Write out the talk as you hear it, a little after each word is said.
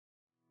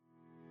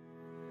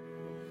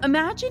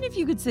Imagine if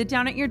you could sit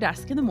down at your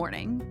desk in the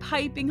morning,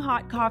 piping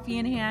hot coffee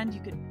in hand. You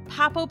could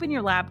pop open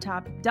your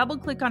laptop, double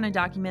click on a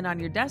document on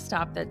your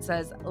desktop that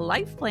says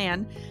Life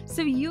Plan,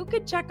 so you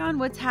could check on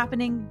what's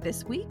happening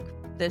this week,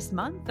 this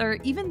month, or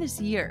even this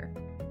year.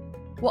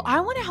 Well, I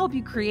want to help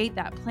you create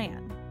that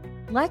plan.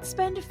 Let's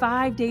spend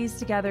 5 days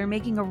together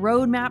making a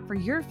roadmap for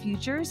your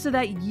future so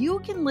that you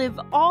can live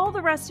all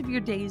the rest of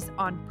your days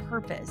on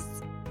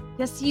purpose.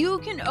 Yes, you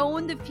can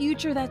own the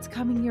future that's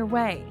coming your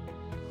way.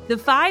 The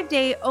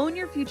 5-day Own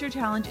Your Future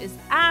Challenge is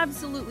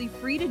absolutely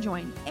free to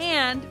join,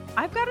 and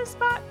I've got a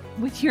spot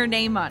with your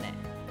name on it.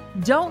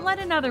 Don't let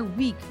another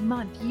week,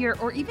 month, year,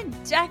 or even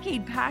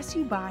decade pass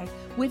you by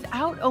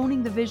without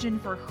owning the vision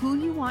for who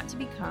you want to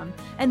become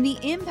and the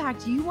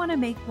impact you want to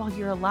make while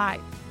you're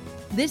alive.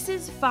 This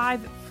is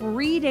 5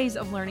 free days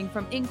of learning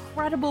from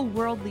incredible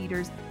world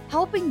leaders,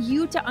 helping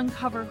you to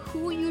uncover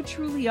who you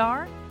truly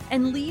are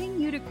and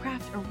leading you to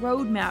craft a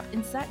roadmap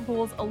and set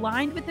goals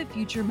aligned with the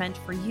future meant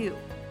for you.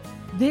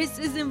 This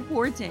is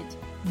important.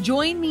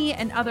 Join me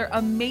and other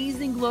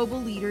amazing global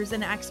leaders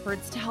and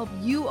experts to help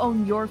you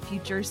own your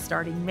future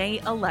starting May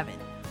 11th.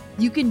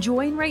 You can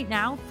join right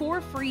now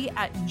for free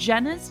at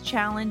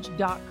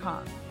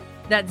jennaschallenge.com.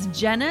 That's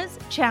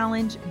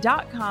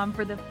jennaschallenge.com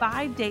for the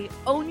 5-day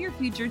Own Your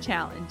Future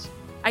Challenge.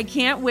 I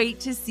can't wait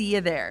to see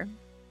you there.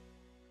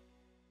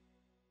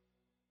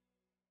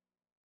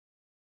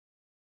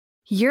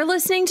 You're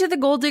listening to the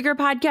Goal Digger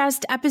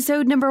Podcast,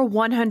 episode number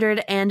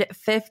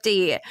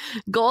 150.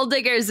 Goal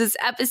Diggers, this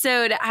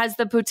episode has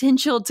the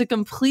potential to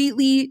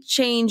completely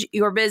change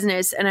your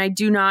business, and I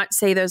do not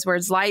say those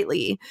words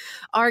lightly.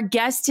 Our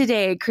guest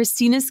today,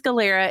 Christina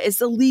Scalera, is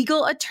the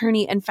legal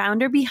attorney and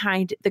founder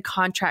behind The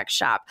Contract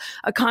Shop,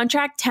 a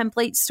contract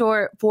template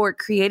store for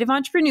creative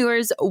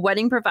entrepreneurs,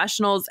 wedding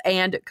professionals,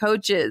 and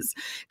coaches.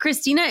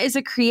 Christina is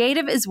a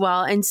creative as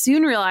well and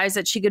soon realized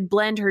that she could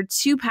blend her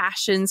two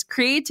passions,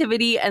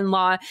 creativity and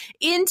law,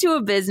 into a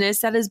business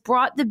that has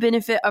brought the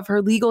benefit of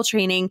her legal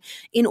training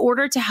in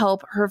order to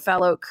help her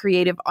fellow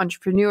creative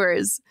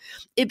entrepreneurs.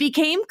 It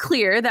became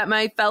clear that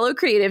my fellow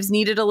creatives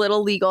needed a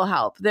little legal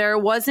help. There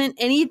wasn't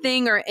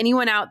anything or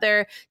anyone out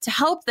there to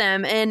help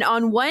them. And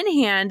on one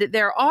hand,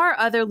 there are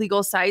other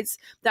legal sites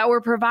that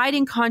were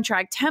providing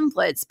contract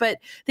templates, but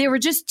they were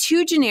just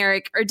too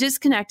generic or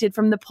disconnected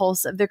from the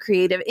pulse of the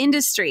creative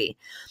industry.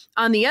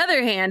 On the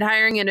other hand,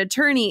 hiring an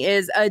attorney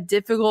is a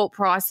difficult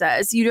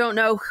process. You don't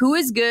know who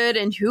is good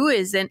and who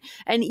isn't.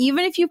 And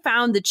even if you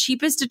found the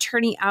cheapest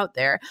attorney out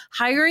there,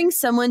 hiring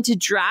someone to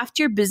draft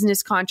your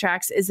business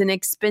contracts is an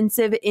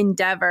expensive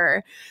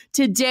endeavor.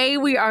 Today,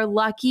 we are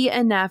lucky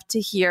enough to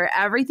hear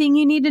everything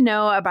you need to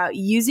know about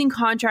using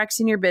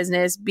contracts in your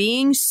business,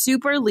 being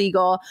super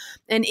legal.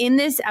 And in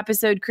this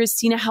episode,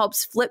 Christina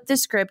helps flip the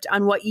script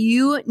on what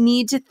you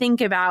need to think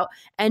about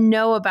and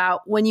know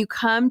about when you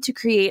come to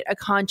create a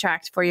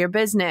contract for your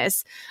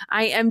business.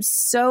 I am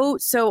so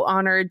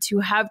honored to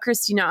have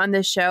Christina on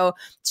the show.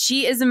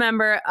 She is a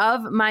member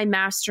of my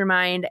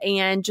mastermind,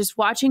 and just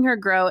watching her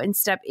grow and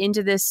step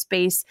into this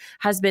space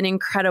has been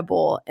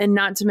incredible. And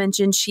not to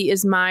mention, she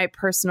is my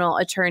personal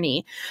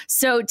attorney.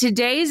 So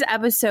today's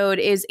episode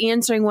is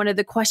answering one of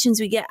the questions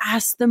we get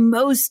asked the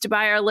most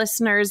by our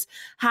listeners.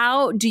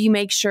 How do you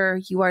make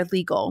sure you are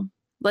legal?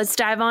 Let's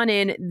dive on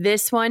in.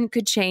 This one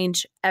could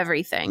change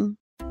everything.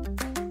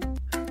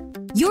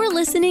 You're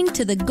listening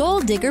to the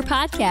Goal Digger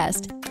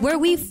Podcast, where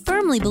we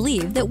firmly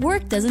believe that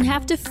work doesn't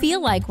have to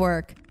feel like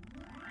work.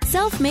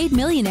 Self-made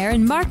millionaire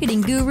and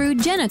marketing guru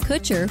Jenna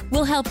Kutcher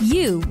will help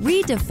you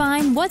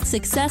redefine what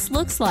success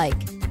looks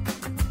like.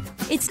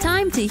 It's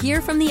time to hear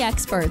from the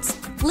experts,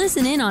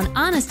 listen in on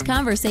honest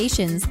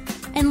conversations,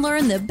 and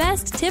learn the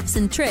best tips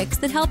and tricks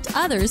that helped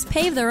others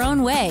pave their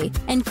own way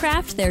and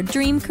craft their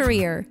dream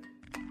career.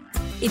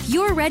 If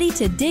you're ready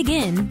to dig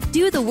in,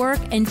 do the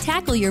work, and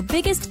tackle your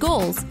biggest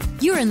goals,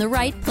 you're in the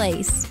right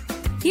place.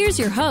 Here's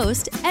your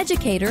host,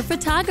 educator,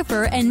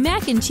 photographer, and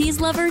mac and cheese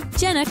lover,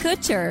 Jenna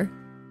Kutcher.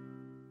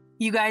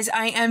 You guys,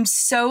 I am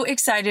so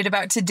excited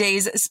about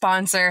today's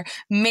sponsor.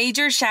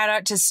 Major shout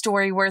out to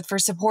Storyworth for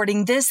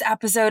supporting this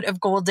episode of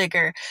Goal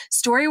Digger.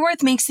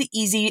 Storyworth makes it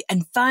easy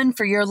and fun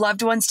for your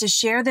loved ones to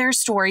share their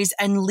stories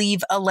and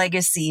leave a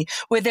legacy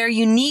with their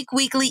unique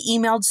weekly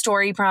emailed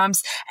story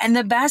prompts. And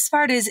the best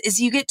part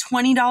is you get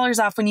 $20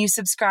 off when you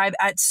subscribe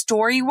at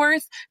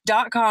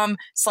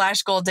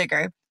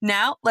storyworth.com/goaldigger.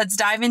 Now let's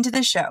dive into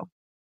the show.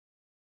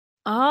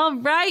 All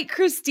right,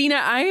 Christina,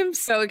 I am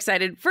so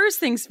excited. First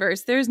things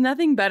first, there's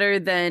nothing better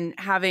than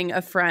having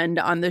a friend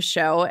on the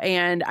show.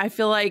 And I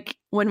feel like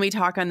when we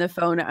talk on the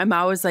phone, I'm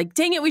always like,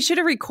 dang it, we should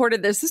have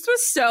recorded this. This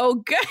was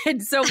so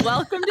good. So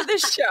welcome to the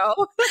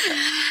show.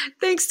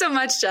 Thanks so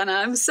much, Jenna.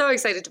 I'm so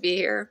excited to be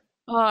here.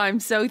 Oh, I'm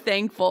so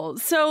thankful.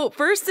 So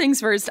first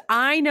things first,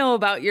 I know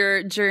about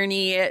your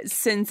journey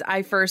since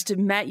I first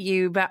met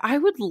you, but I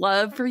would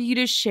love for you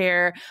to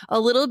share a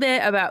little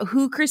bit about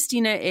who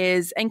Christina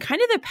is and kind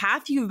of the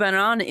path you've been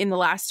on in the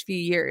last few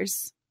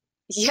years.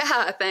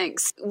 Yeah,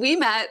 thanks. We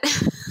met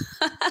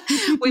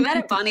We met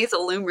at Bonnie's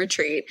Loom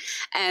retreat.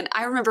 And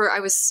I remember I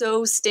was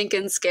so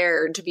stinking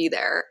scared to be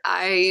there.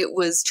 I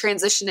was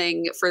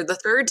transitioning for the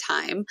third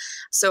time.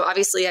 So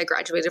obviously I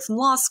graduated from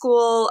law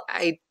school.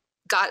 I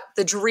got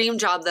the dream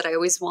job that I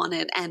always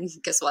wanted. And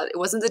guess what? It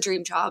wasn't the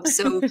dream job.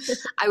 So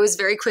I was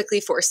very quickly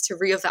forced to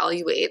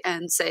reevaluate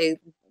and say,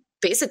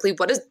 basically,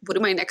 what do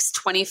my next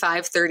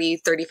 25, 30,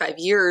 35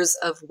 years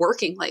of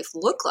working life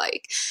look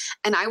like?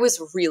 And I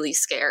was really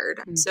scared.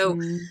 Mm-hmm. So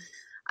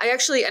I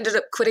actually ended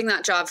up quitting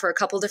that job for a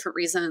couple different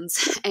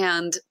reasons.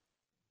 And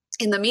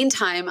in the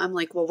meantime, I'm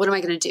like, well, what am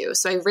I going to do?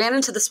 So I ran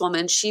into this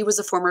woman. She was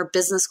a former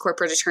business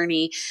corporate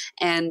attorney,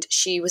 and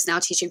she was now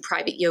teaching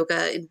private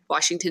yoga in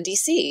Washington,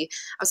 D.C.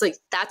 I was like,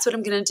 that's what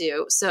I'm going to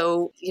do.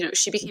 So,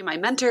 she became my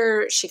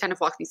mentor. She kind of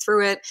walked me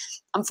through it.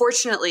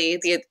 Unfortunately,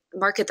 the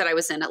market that I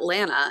was in,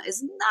 Atlanta,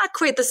 is not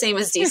quite the same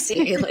as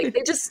D.C. Like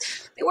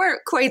they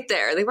weren't quite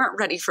there. They weren't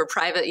ready for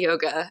private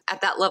yoga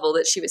at that level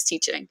that she was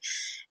teaching.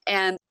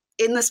 And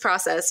in this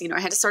process, I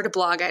had to start a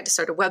blog. I had to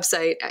start a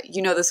website.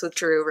 This with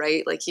Drew,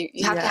 right? Like you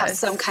have to have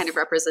some kind of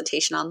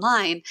representation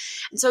online.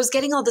 And so I was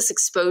getting all this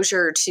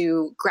exposure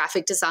to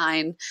graphic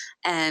design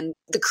and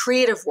the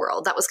creative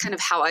world. That was kind of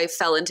how I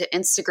fell into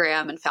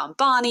Instagram and found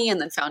Bonnie and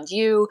then found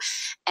you.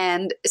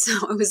 And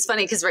so it was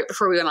funny because right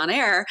before we went on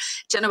air,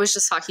 Jenna was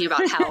just talking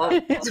about how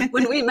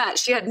when we met,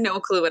 she had no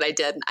clue what I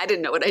did. And I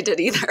didn't know what I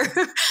did either.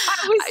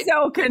 I was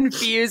so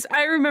confused.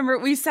 I remember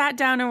we sat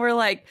down and we're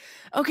like,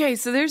 okay,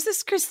 so there's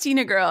this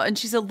Christina girl and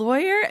she's a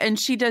lawyer and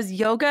she does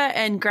yoga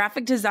and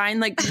graphic design.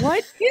 Like,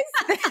 what is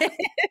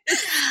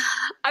this?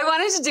 I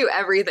wanted to do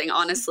everything,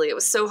 honestly. It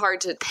was so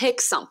hard to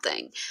pick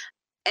something.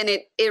 And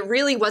it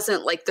really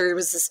wasn't like there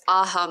was this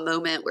aha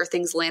moment where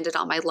things landed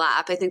on my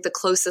lap. I think the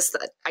closest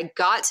that I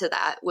got to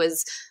that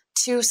was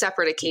two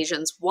separate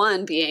occasions.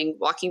 One being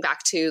walking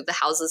back to the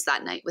houses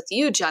that night with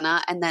you,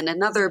 Jenna, and then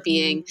another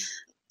being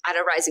at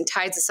a Rising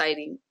Tide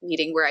Society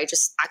meeting where I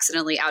just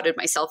accidentally outed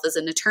myself as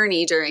an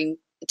attorney during,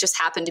 it just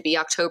happened to be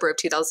October of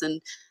 2000,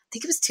 I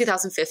think it was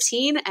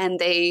 2015. And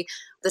the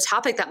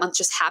topic that month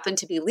just happened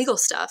to be legal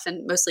stuff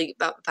and mostly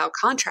about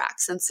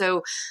contracts. And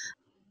so,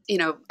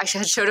 I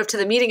had showed up to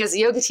the meeting as a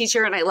yoga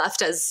teacher and I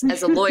left as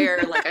a lawyer.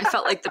 Like I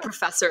felt like the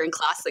professor in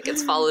class that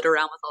gets followed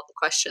around with all the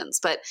questions.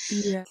 But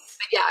yeah,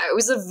 it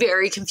was a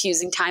very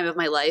confusing time of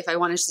my life. I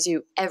wanted to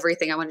do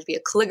everything. I wanted to be a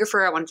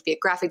calligrapher. I wanted to be a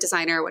graphic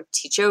designer. I wanted to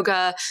teach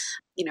yoga.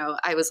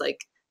 I was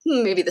like,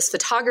 maybe this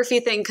photography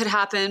thing could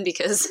happen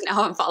because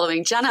now I'm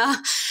following Jenna.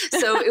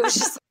 So it was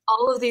just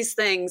all of these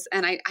things.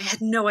 And I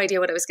had no idea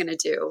what I was going to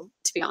do,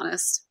 to be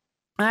honest.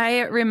 I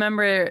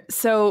remember,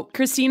 so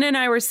Christina and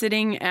I were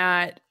sitting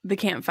at the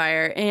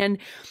campfire, and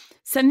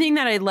something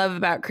that I love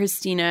about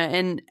Christina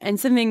and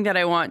something that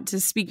I want to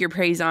speak your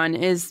praise on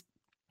is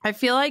I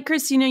feel like,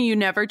 Christina, you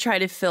never try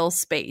to fill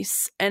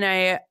space. And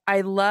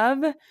I love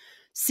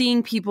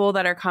seeing people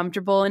that are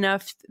comfortable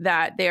enough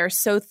that they are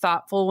so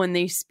thoughtful when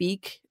they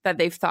speak that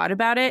they've thought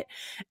about it.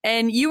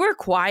 And you were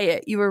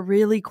quiet. You were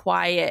really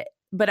quiet.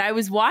 But I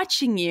was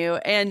watching you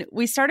and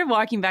we started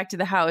walking back to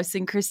the house,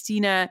 and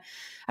Christina,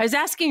 I was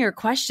asking her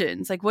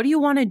questions like, what do you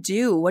want to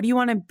do? What do you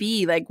want to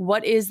be? Like,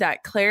 what is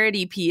that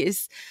clarity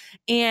piece?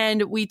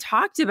 And we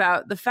talked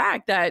about the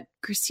fact that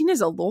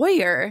Christina's a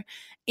lawyer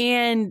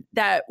and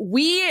that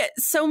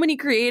so many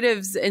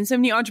creatives and so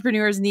many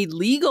entrepreneurs need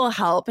legal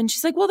help. And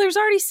she's like, well, there's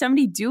already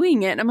somebody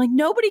doing it. And I'm like,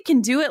 nobody can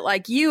do it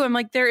like you. I'm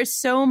like, there is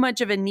so much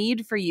of a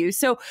need for you.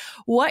 So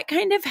what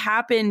kind of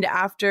happened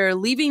after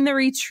leaving the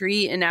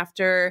retreat and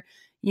after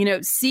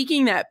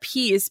seeking that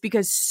peace,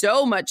 because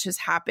so much has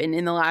happened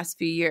in the last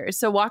few years?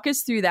 So walk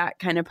us through that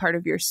kind of part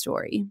of your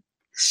story.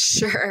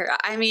 Sure.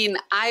 I mean,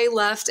 I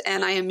left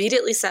and I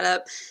immediately set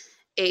up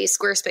a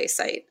Squarespace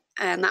site.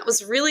 And that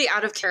was really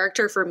out of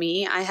character for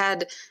me. I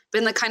had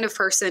been the kind of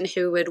person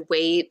who would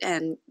wait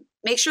and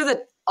make sure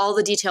that all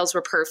the details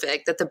were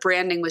perfect, that the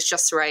branding was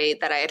just right,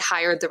 that I had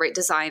hired the right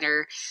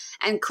designer.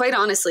 And quite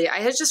honestly, I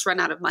had just run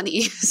out of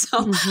money.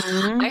 So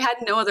I had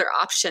no other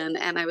option.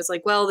 And I was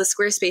like, well, the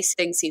Squarespace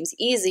thing seems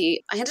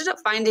easy. I ended up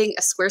finding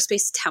a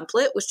Squarespace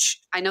template, which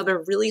I know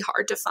they're really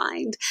hard to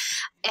find.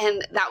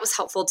 And that was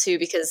helpful too,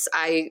 because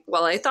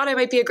while I thought I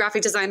might be a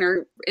graphic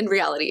designer, in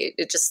reality,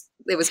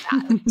 it was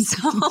bad.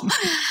 So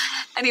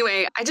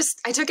anyway, I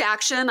took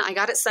action. I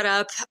got it set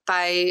up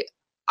by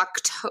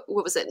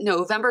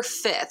November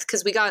 5th,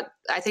 because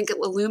I think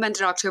Loom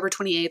ended October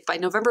 28th. By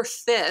November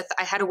 5th,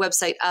 I had a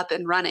website up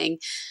and running,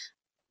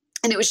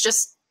 and it was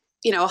just,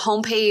 a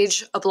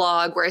homepage, a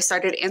blog where I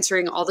started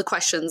answering all the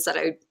questions that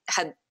I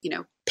had,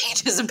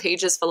 pages and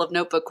pages full of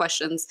notebook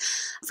questions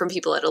from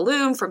people at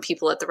Loom, from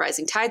people at the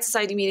Rising Tide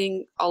Society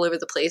meeting, all over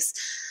the place.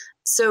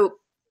 So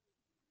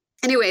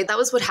anyway, that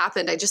was what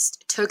happened. I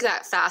just took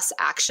that fast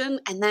action,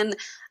 and then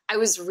I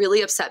was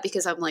really upset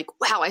because I'm like,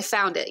 wow, I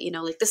found it,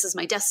 like this is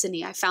my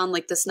destiny. I found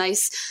like this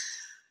nice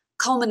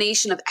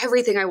culmination of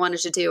everything I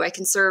wanted to do. I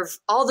can serve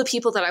all the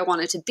people that I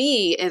wanted to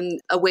be in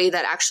a way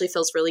that actually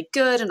feels really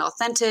good and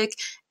authentic.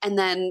 And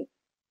then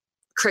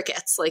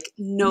crickets. Like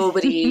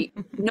nobody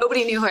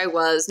knew who I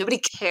was. Nobody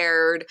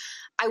cared.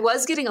 I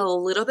was getting a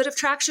little bit of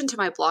traction to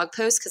my blog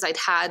post because I'd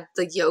had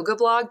the yoga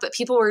blog, but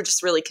people were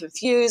just really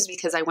confused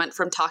because I went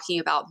from talking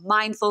about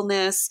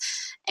mindfulness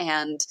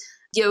and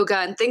yoga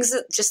and things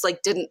that just I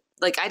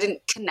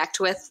didn't connect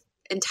with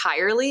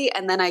entirely.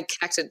 And then I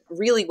connected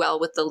really well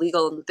with the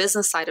legal and the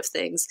business side of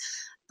things,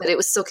 but it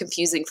was still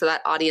confusing for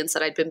that audience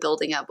that I'd been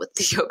building up with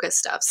the yoga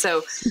stuff.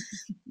 So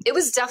it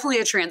was definitely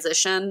a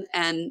transition.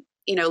 And,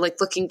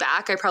 looking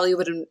back, I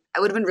would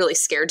have been really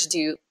scared to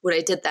do what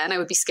I did then. I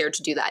would be scared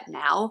to do that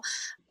now,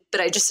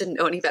 but I just didn't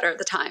know any better at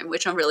the time,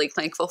 which I'm really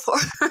thankful for.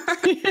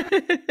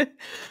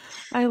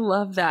 I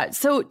love that.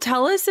 So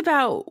tell us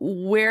about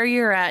where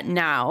you're at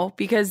now,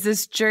 because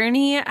this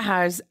journey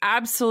has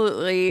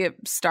absolutely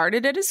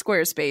started at a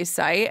Squarespace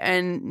site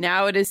and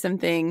now it is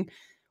something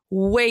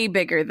way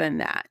bigger than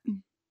that.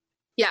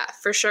 Yeah,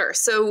 for sure.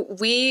 So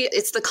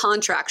it's the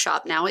contract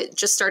shop now. It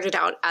just started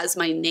out as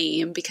my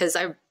name because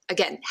I,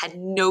 again, had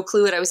no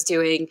clue what I was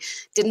doing,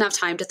 didn't have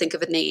time to think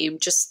of a name,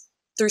 just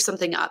threw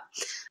something up.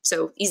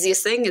 So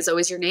easiest thing is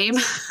always your name.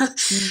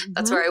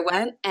 That's where I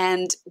went.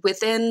 And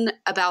within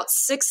about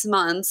 6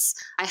 months,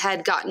 I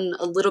had gotten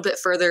a little bit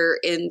further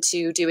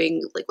into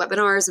doing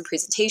webinars and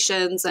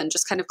presentations and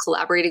just kind of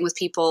collaborating with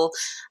people.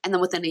 And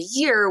then within a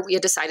year, we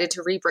had decided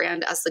to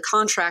rebrand as the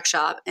contract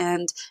shop.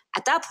 And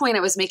at that point,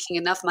 I was making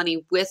enough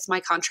money with my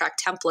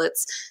contract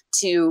templates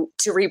to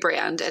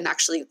rebrand and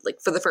actually,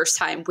 for the first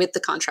time with the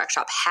contract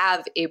shop,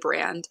 have a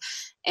brand.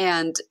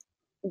 And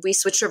we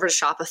switched over to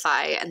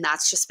Shopify, and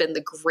that's just been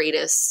the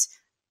greatest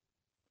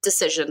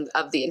decision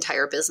of the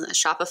entire business.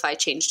 Shopify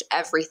changed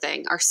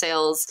everything. Our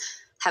sales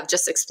have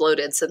just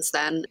exploded since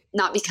then,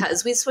 not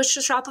because we switched to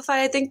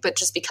Shopify, I think, but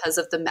just because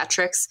of the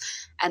metrics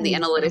and the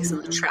analytics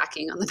and the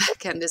tracking on the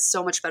back end is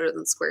so much better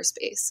than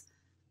Squarespace.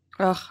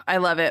 Oh, I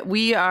love it.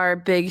 We are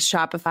big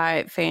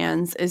Shopify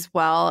fans as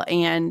well.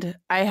 And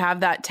I have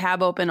that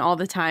tab open all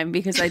the time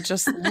because I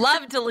just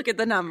love to look at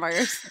the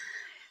numbers.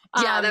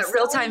 Yeah, that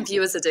real-time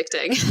view is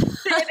addicting.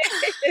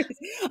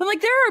 I'm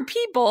like, there are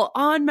people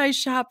on my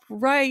shop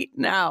right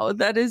now.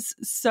 That is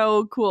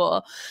so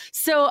cool.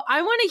 So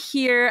I want to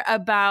hear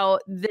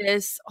about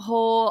this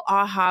whole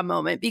aha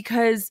moment,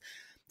 because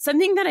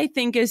something that I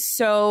think is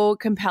so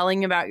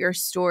compelling about your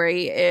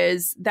story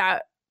is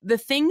that the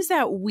things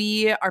that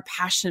we are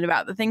passionate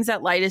about, the things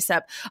that light us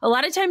up, a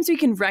lot of times we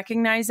can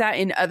recognize that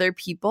in other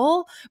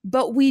people,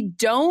 but we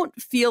don't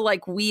feel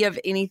like we have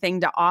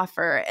anything to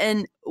offer.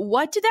 And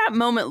what did that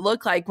moment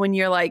look like when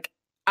you're like,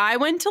 I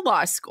went to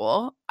law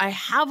school, I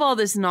have all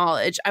this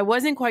knowledge, I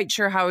wasn't quite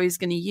sure how I was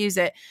going to use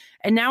it,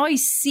 and now I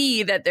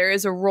see that there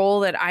is a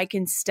role that I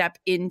can step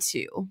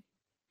into?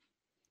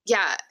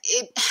 Yeah,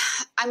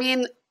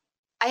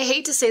 I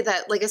hate to say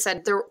that, like I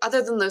said,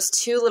 other than those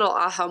two little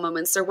aha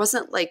moments, there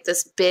wasn't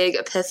this big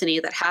epiphany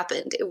that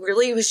happened. It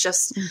really was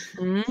just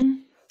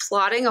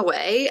plodding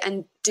away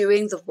and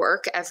doing the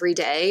work every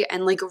day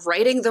and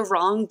writing the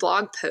wrong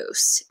blog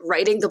post,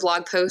 writing the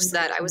blog post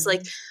that I was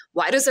like,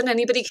 why doesn't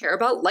anybody care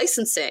about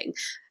licensing?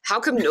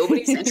 How come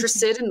nobody's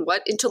interested in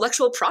what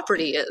intellectual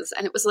property is?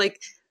 And it was like,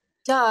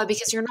 duh,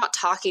 because you're not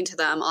talking to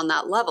them on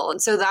that level.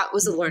 And so that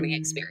was a learning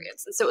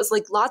experience. And so it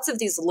was lots of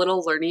these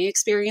little learning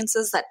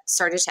experiences that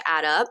started to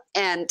add up.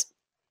 And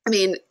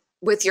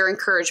with your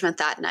encouragement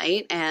that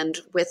night and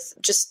with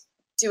just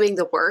doing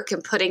the work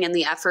and putting in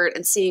the effort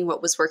and seeing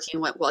what was working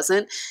and what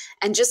wasn't,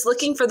 and just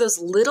looking for those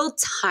little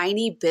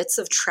tiny bits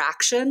of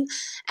traction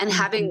and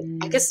having,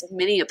 I guess,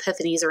 many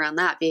epiphanies around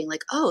that, being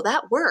like, oh,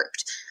 that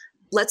worked.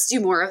 Let's do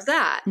more of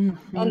that.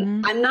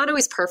 And I'm not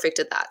always perfect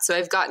at that. So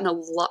I've gotten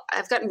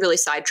really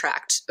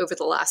sidetracked over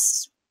the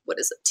last,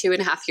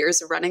 2.5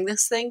 years of running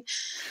this thing.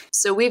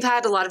 So we've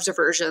had a lot of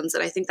diversions,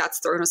 and I think that's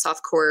thrown us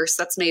off course.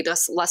 That's made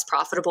us less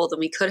profitable than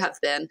we could have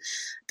been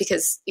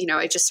because,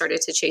 I just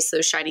started to chase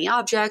those shiny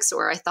objects,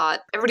 or I thought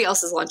everybody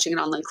else is launching an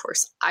online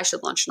course, I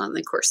should launch an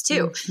online course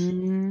too.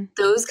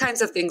 Those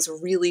kinds of things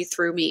really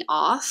threw me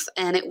off.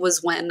 And it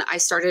was when I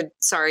started,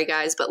 sorry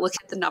guys, but look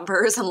at the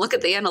numbers and look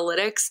at the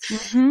analytics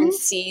and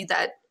see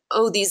that,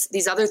 oh,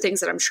 these other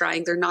things that I'm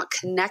trying, they're not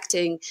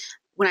connecting.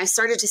 When I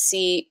started to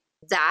see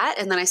that,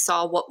 and then I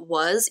saw what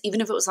was,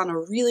 even if it was on a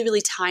really,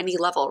 really tiny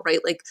level, right?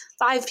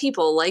 5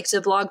 people liked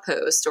a blog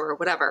post or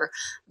whatever,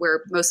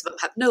 where most of them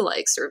have no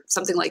likes or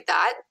something like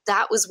that.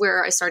 That was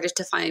where I started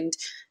to find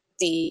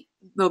the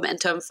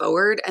momentum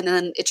forward. And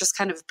then it just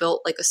kind of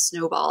built like a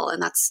snowball.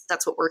 And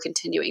that's what we're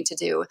continuing to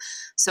do.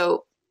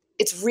 So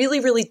it's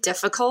really, really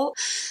difficult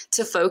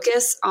to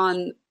focus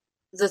on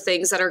the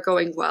things that are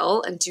going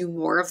well and do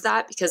more of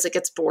that because it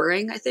gets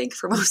boring, I think,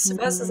 for most of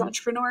us as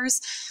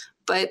entrepreneurs.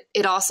 But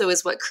it also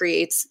is what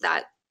creates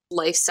that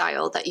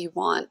lifestyle that you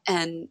want.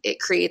 And it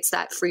creates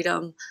that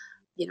freedom,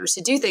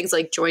 to do things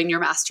like join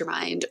your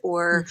mastermind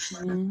or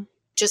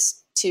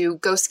just to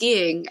go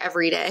skiing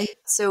every day.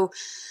 So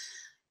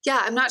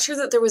yeah, I'm not sure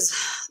that there was,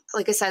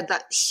 like I said,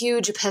 that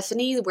huge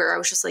epiphany where I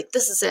was just like,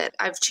 this is it.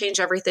 I've changed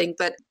everything.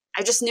 But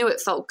I just knew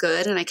it felt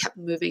good. And I kept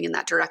moving in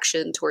that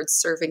direction towards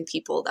serving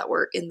people that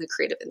were in the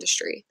creative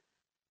industry.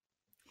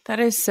 That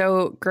is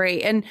so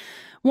great. And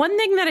one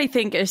thing that I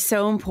think is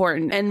so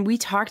important, and we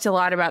talked a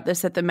lot about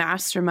this at the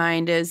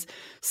mastermind, is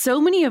so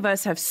many of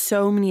us have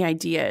so many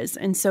ideas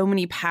and so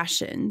many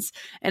passions.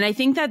 And I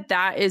think that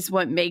that is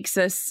what makes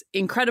us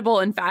incredible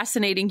and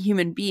fascinating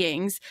human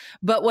beings.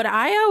 But what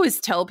I always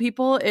tell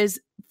people is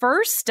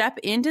first step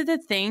into the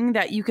thing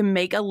that you can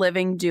make a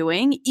living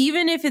doing,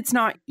 even if it's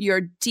not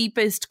your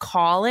deepest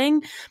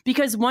calling,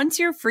 because once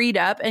you're freed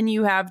up and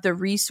you have the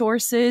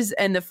resources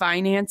and the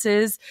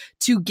finances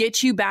to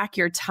get you back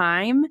your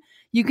time,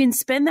 you can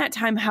spend that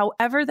time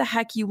however the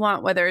heck you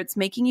want, whether it's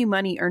making you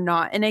money or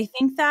not. And I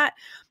think that,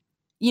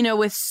 you know,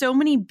 with so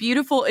many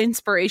beautiful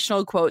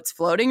inspirational quotes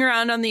floating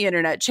around on the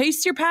internet,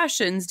 chase your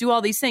passions, do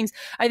all these things.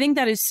 I think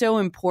that is so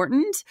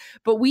important,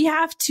 but we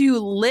have to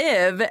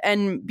live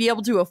and be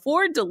able to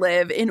afford to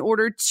live in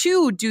order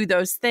to do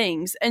those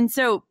things. And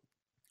so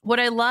what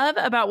I love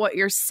about what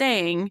you're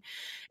saying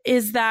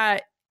is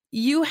that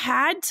you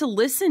had to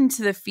listen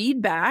to the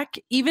feedback,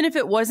 even if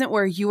it wasn't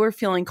where you were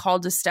feeling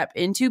called to step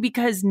into,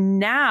 because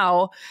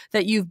now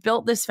that you've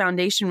built this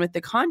foundation with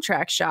the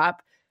contract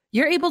shop,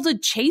 you're able to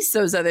chase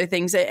those other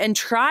things and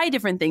try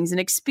different things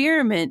and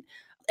experiment.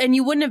 And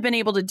you wouldn't have been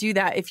able to do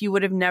that if you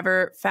would have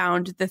never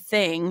found the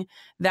thing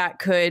that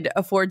could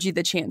afford you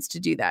the chance to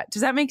do that.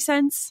 Does that make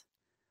sense?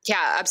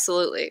 Yeah,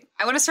 absolutely.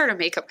 I want to start a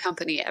makeup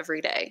company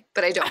every day,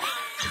 but I don't.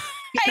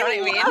 You know what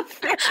I mean?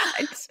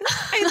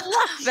 I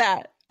love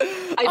that.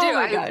 I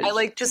do. I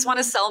like just want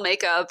to sell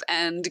makeup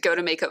and go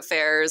to makeup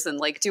fairs and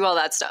like do all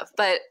that stuff.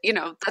 But you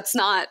know, that's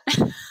not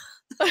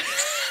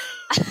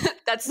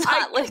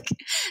like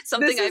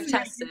something I've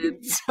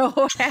tested.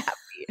 So happy.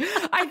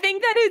 I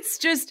think that it's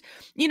just,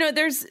 you know,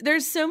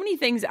 there's so many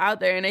things out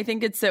there, and I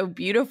think it's so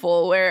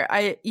beautiful where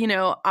I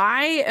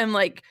am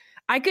like,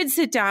 I could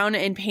sit down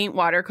and paint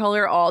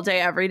watercolor all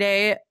day, every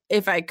day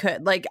if I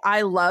could. Like,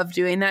 I love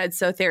doing that. It's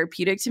so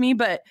therapeutic to me,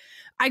 but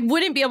I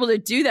wouldn't be able to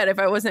do that if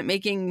I wasn't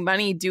making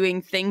money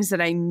doing things that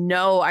I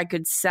know I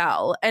could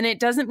sell. And it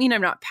doesn't mean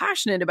I'm not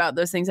passionate about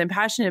those things. I'm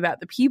passionate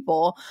about the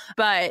people,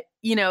 but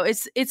you know,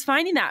 it's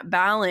finding that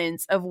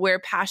balance of where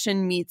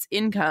passion meets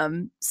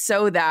income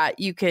so that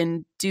you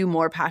can do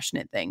more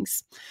passionate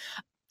things.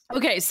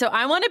 Okay, so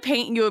I want to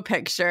paint you a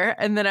picture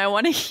and then I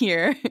want to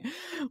hear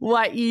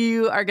what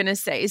you are going to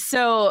say.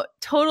 So,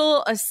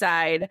 total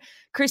aside,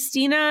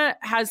 Christina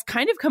has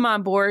kind of come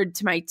on board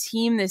to my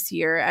team this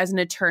year as an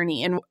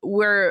attorney, and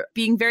we're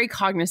being very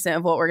cognizant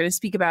of what we're going to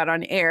speak about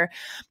on air.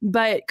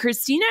 But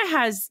Christina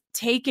has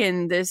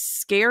taken this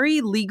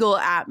scary legal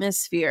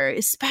atmosphere,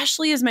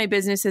 especially as my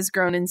business has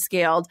grown and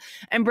scaled,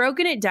 and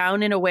broken it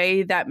down in a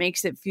way that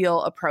makes it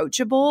feel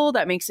approachable,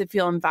 that makes it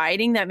feel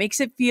inviting, that makes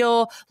it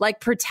feel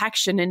like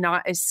protection and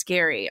not as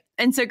scary.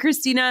 And so,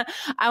 Christina,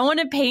 I want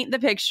to paint the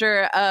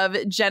picture of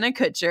Jenna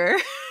Kutcher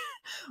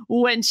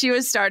when she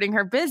was starting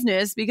her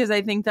business, because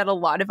I think that a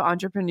lot of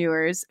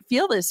entrepreneurs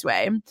feel this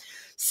way.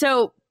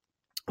 So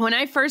when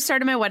I first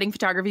started my wedding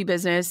photography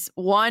business,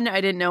 one,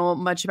 I didn't know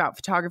much about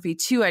photography.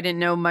 Two, I didn't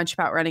know much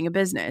about running a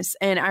business.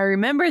 And I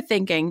remember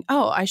thinking,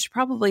 oh, I should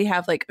probably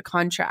have like a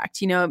contract.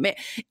 You know,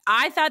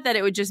 I thought that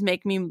it would just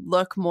make me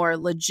look more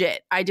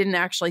legit. I didn't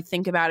actually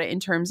think about it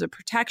in terms of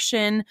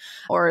protection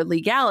or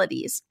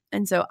legalities.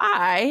 And so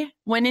I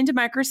went into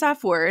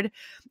Microsoft Word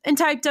and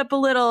typed up a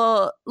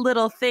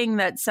little thing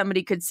that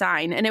somebody could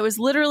sign. And it was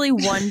literally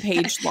one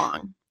page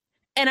long.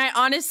 And I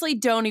honestly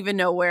don't even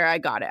know where I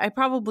got it. I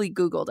probably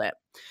Googled it.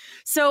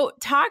 So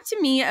talk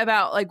to me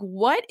about like,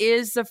 what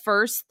is the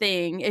first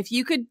thing, if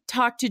you could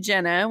talk to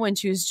Jenna when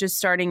she was just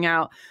starting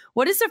out,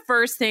 what is the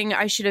first thing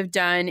I should have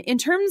done in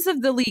terms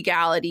of the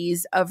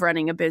legalities of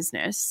running a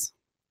business?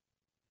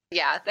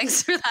 Yeah,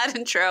 thanks for that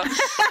intro.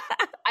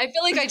 I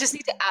feel like I just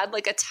need to add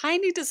like a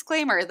tiny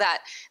disclaimer that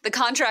the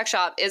contract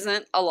shop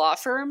isn't a law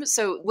firm.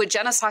 So what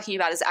Jenna's talking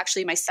about is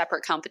actually my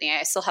separate company.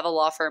 I still have a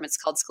law firm. It's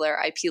called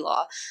Scalera IP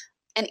Law.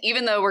 And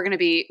even though we're going to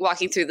be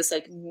walking through this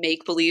like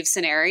make-believe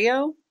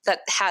scenario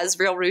that has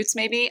real roots,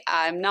 maybe,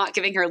 I'm not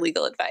giving her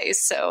legal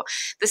advice. So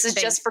this is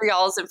just for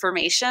y'all's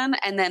information.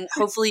 And then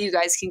hopefully you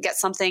guys can get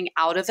something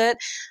out of it.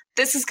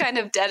 This is kind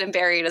of dead and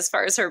buried as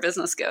far as her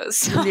business goes.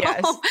 So,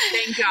 yes.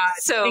 Thank God.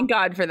 Thank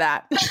God for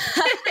that.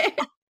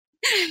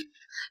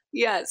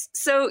 Yes.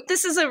 So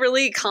this is a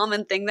really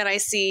common thing that I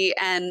see.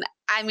 And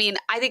I mean,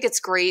 I think it's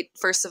great,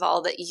 first of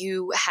all, that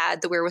you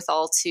had the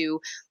wherewithal to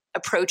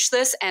approach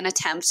this and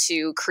attempt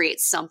to create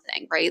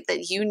something, right?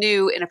 That you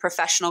knew in a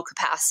professional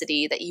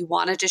capacity that you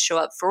wanted to show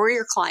up for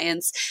your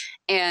clients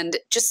and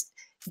just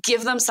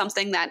give them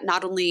something that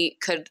not only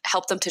could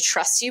help them to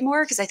trust you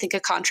more, because I think a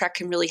contract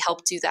can really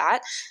help do that,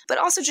 but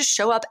also just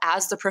show up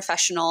as the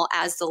professional,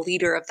 as the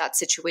leader of that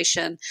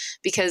situation.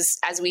 Because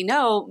as we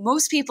know,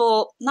 most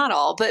people, not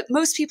all, but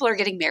most people are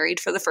getting married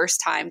for the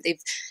first time.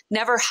 They've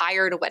never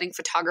hired a wedding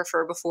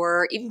photographer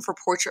before, even for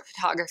portrait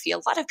photography. A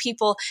lot of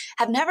people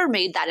have never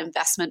made that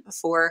investment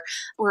before,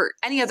 or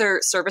any other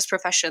service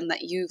profession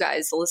that you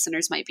guys, the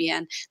listeners, might be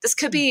in. This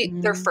could be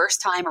their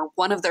first time or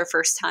one of their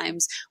first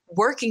times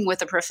working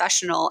with a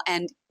professional,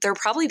 and they're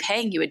probably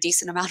paying you a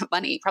decent amount of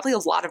money, probably a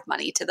lot of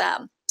money to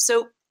them.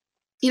 So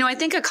I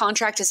think a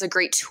contract is a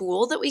great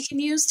tool that we can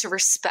use to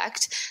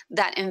respect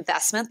that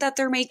investment that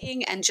they're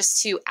making and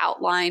just to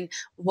outline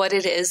what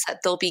it is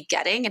that they'll be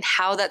getting and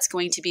how that's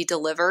going to be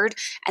delivered.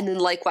 And then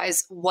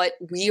likewise, what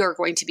we are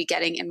going to be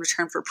getting in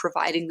return for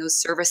providing those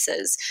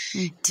services.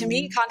 Mm-hmm. To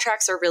me,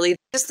 contracts are really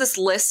just this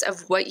list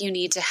of what you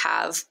need to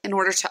have in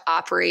order to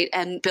operate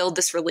and build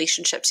this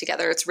relationship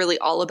together. It's really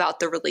all about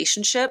the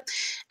relationship.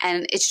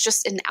 And it's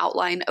just an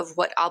outline of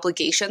what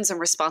obligations and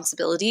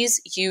responsibilities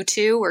you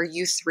two or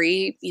you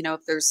three,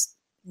 if there's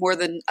more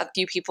than a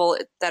few people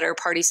that are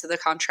parties to the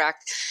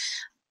contract,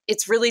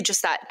 it's really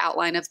just that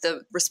outline of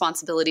the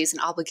responsibilities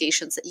and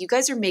obligations that you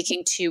guys are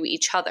making to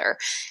each other.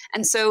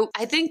 And so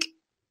I think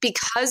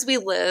because we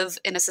live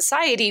in a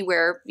society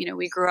where,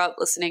 we grew up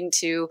listening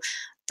to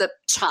the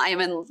chime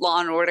and Law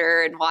and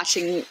Order and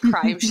watching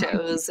crime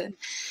shows and,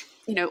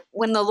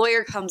 when the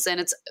lawyer comes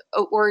in,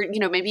 or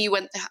maybe you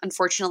went,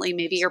 unfortunately,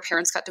 maybe your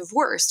parents got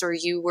divorced or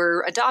you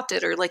were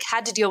adopted or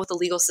had to deal with the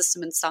legal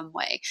system in some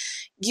way.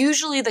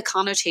 Usually the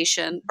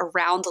connotation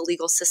around the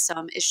legal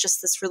system is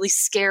just this really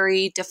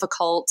scary,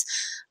 difficult,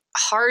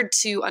 hard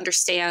to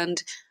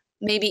understand,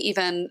 maybe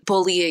even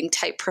bullying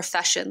type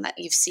profession that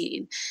you've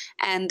seen.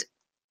 And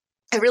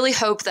I really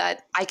hope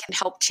that I can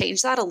help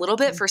change that a little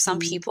bit for some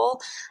people,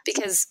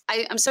 because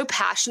I'm so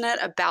passionate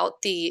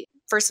about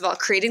first of all,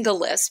 creating the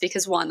list,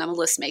 because one, I'm a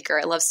list maker.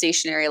 I love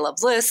stationery. I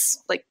love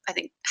lists. I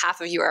think half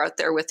of you are out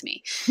there with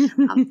me.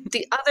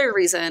 The other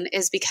reason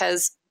is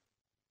because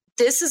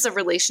this is a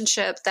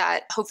relationship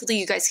that hopefully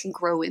you guys can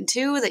grow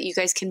into, that you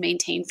guys can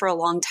maintain for a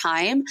long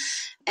time.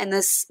 And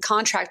this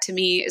contract to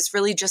me is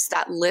really just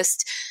that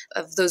list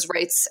of those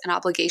rights and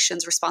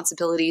obligations,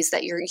 responsibilities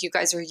that you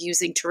guys are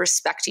using to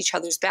respect each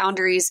other's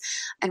boundaries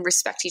and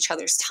respect each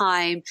other's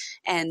time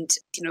and,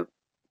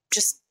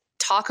 just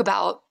talk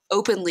about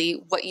openly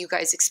what you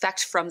guys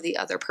expect from the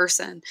other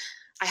person.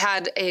 I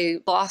had a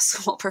law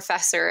school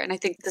professor, and I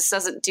think this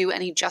doesn't do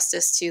any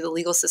justice to the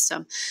legal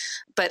system,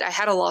 but I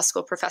had a law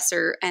school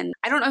professor, and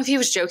I don't know if he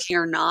was joking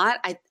or not.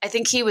 I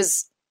think he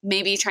was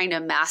maybe trying to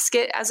mask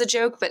it as a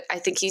joke, but I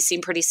think he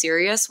seemed pretty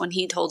serious when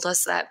he told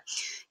us that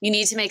you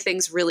need to make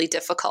things really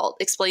difficult,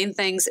 explain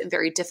things in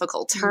very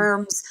difficult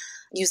terms,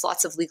 use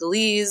lots of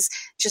legalese,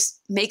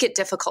 just make it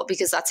difficult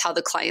because that's how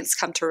the clients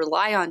come to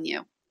rely on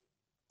you.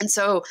 And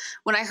so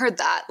when I heard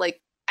that,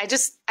 I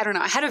don't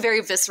know, I had a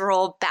very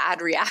visceral, bad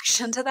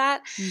reaction to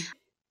that.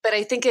 But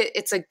I think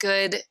it's a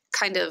good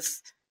kind of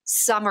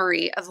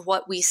summary of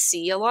what we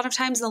see a lot of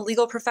times in the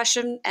legal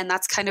profession. And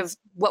that's kind of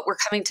what we're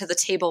coming to the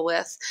table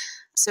with.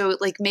 So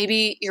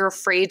maybe you're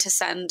afraid to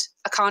send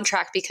a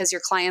contract because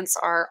your clients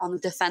are on the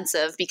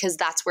defensive because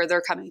that's where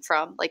they're coming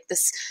from.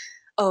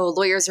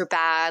 Lawyers are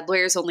bad.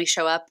 Lawyers only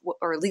show up,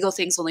 or legal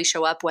things only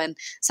show up when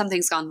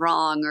something's gone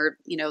wrong, or,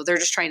 they're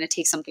just trying to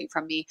take something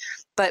from me.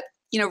 But,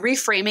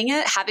 reframing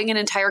it, having an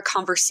entire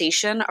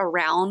conversation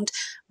around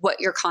what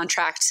your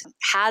contract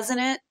has in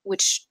it,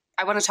 which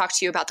I want to talk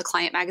to you about the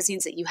client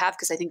magazines that you have,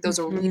 because I think those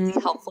are really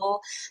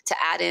helpful to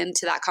add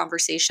into that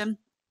conversation.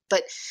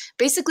 But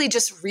basically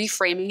just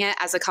reframing it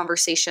as a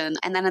conversation.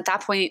 And then at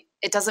that point,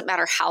 it doesn't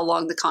matter how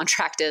long the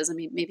contract is. I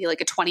mean, maybe a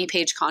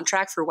 20-page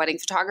contract for wedding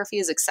photography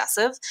is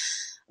excessive.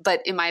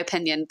 But in my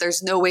opinion,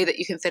 there's no way that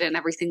you can fit in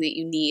everything that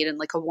you need in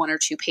a 1 or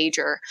 2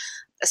 pager,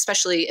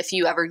 especially if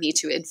you ever need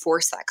to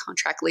enforce that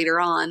contract later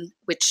on,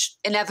 which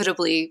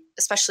inevitably,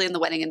 especially in the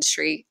wedding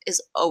industry,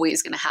 is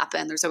always going to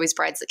happen. There's always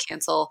brides that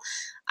cancel.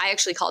 I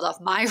actually called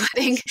off my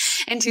wedding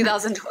in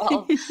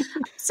 2012.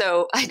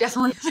 So I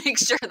definitely make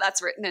sure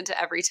that's written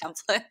into every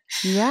template.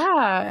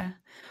 Yeah.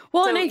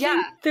 Well, and I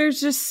think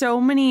there's just so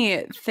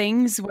many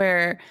things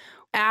where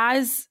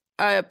as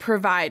a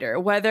provider,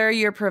 whether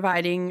you're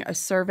providing a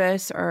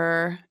service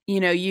or,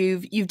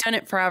 you've done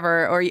it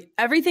forever, or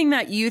everything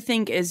that you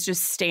think is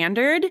just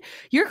standard,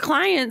 your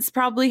clients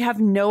probably have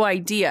no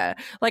idea.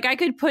 I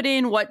could put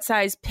in what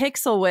size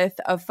pixel width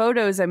of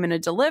photos I'm going to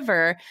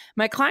deliver.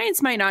 My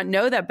clients might not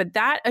know that, but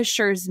that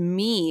assures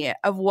me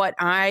of what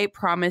I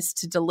promised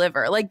to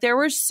deliver. There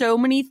were so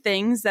many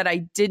things that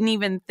I didn't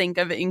even think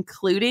of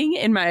including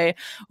in my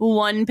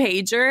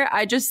 1-pager.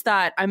 I just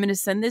thought, I'm going to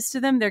send this to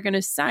them. They're going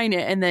to sign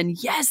it. And then,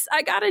 yes,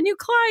 I got a new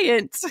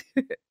client.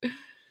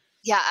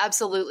 Yeah,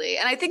 absolutely.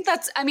 And I think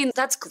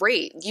that's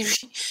great.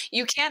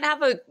 You can't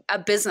have a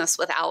business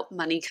without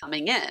money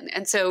coming in.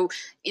 And so,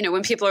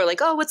 when people are like,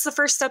 oh, what's the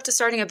first step to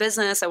starting a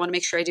business? I want to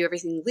make sure I do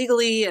everything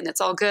legally and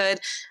it's all good.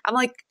 I'm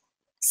like,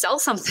 sell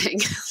something,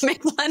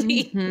 make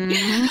money, and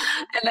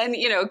then,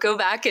 go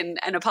back and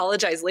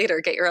apologize later,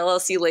 get your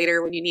LLC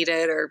later when you need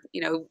it, or,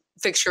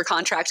 fix your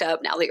contract up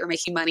now that you're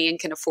making money and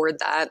can afford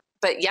that.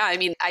 But yeah,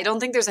 I don't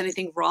think there's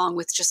anything wrong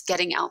with just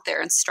getting out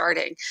there and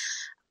starting.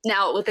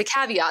 Now, with the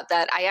caveat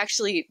that I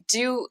actually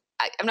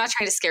I'm not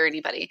trying to scare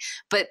anybody,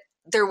 but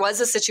there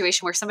was a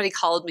situation where somebody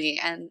called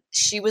me and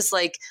she was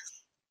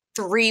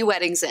 3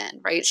 weddings in,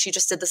 right? She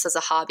just did this as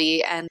a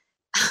hobby. And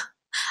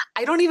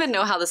I don't even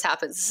know how this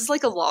happens. This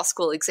is a law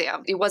school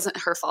exam. It wasn't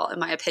her fault, in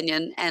my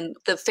opinion. And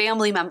the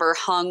family member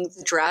hung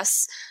the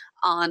dress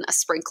on a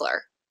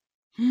sprinkler.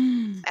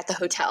 at the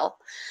hotel.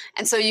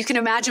 And so you can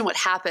imagine what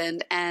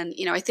happened. And,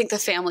 I think the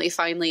family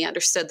finally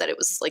understood that it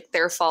was like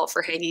their fault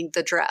for hanging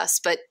the dress.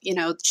 But,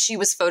 she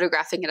was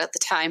photographing it at the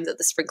time that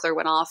the sprinkler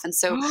went off. And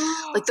so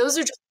like those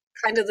are just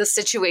kind of the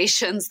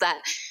situations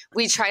that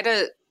we try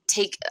to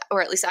take,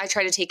 or at least I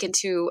try to take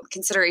into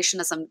consideration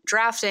as I'm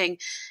drafting,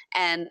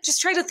 and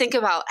just try to think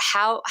about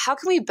how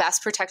can we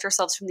best protect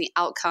ourselves from the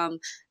outcome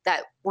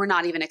that we're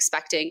not even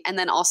expecting, and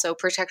then also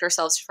protect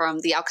ourselves from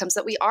the outcomes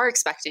that we are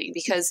expecting,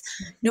 because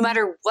no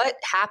matter what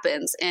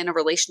happens in a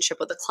relationship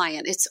with a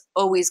client, it's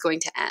always going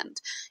to end.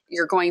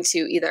 You're going to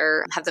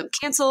either have them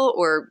cancel,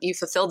 or you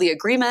fulfill the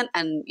agreement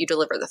and you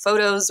deliver the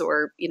photos,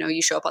 or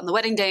you show up on the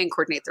wedding day and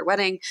coordinate their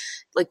wedding.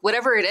 Like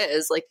whatever it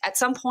is, like at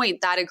some point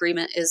that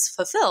agreement is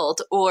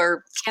fulfilled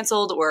or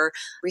canceled or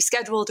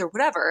rescheduled or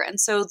whatever. And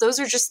so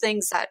those are just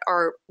things that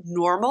are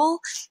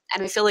normal.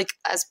 And I feel like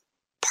as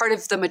part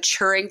of the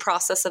maturing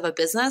process of a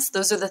business,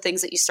 those are the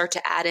things that you start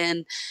to add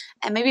in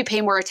and maybe pay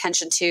more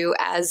attention to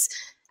as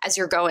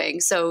you're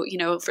going. So,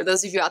 for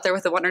those of you out there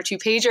with a 1 or 2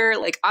 pager,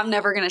 like I'm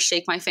never going to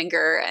shake my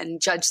finger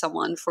and judge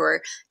someone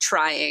for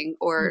trying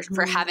or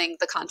for having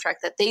the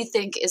contract that they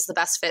think is the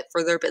best fit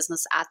for their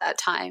business at that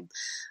time.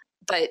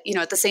 But,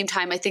 at the same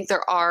time, I think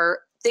there are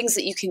things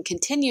that you can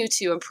continue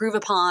to improve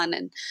upon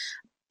and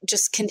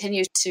just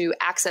continue to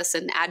access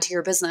and add to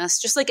your business,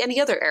 just like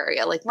any other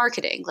area, like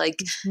marketing,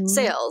 like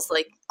sales,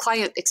 like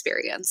client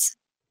experience.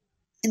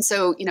 And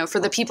so,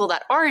 for the people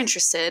that are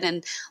interested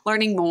in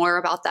learning more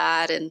about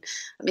that and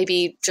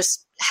maybe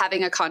just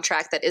having a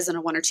contract that isn't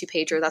a 1 or 2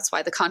 pager, that's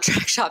why the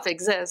contract shop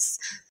exists.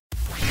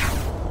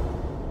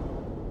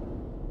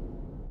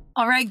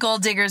 All right, goal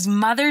diggers,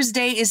 Mother's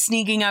Day is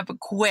sneaking up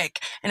quick,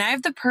 and I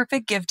have the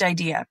perfect gift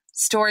idea.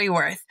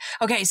 StoryWorth.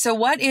 Okay, so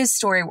what is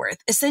StoryWorth?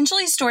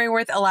 Essentially,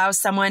 StoryWorth allows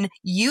someone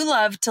you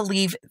love to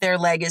leave their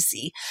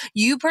legacy.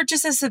 You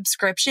purchase a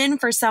subscription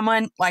for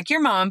someone like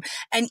your mom,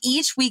 and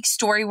each week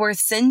StoryWorth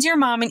sends your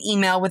mom an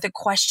email with a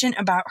question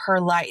about her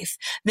life.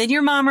 Then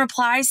your mom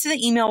replies to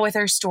the email with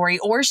her story,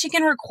 or she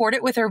can record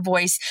it with her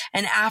voice,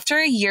 and after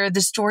a year,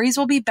 the stories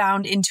will be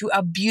bound into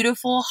a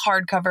beautiful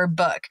hardcover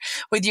book.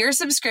 With your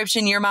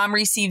subscription, your mom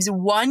receives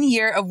 1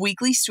 year of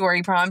weekly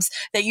story prompts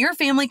that your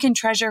family can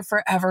treasure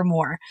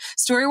forevermore.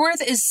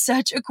 StoryWorth is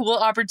such a cool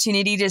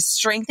opportunity to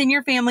strengthen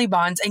your family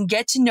bonds and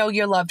get to know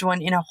your loved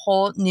one in a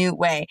whole new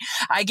way.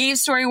 I gave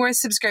StoryWorth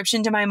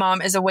subscription to my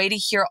mom as a way to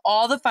hear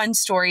all the fun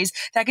stories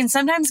that can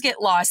sometimes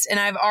get lost, and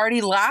I've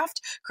already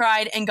laughed,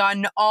 cried, and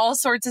gotten all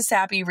sorts of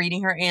sappy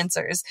reading her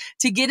answers.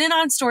 To get in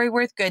on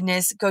StoryWorth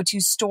goodness, go to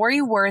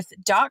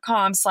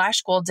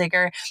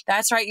storyworth.com/goaldigger.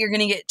 That's right, you're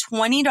going to get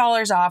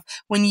 $20 off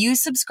when you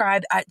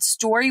subscribe at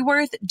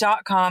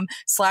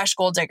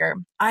storyworth.com/goaldigger.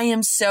 I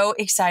am so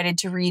excited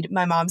to read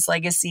my mom's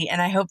legacy,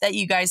 and I hope that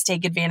you guys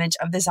take advantage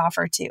of this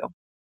offer too.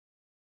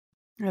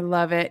 I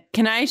love it.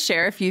 Can I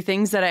share a few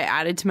things that I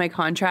added to my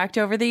contract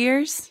over the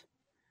years?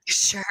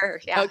 Sure.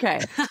 Yeah.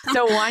 Okay.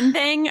 So one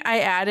thing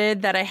I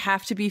added that I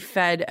have to be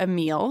fed a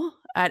meal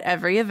at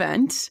every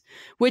event,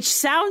 which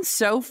sounds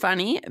so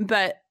funny,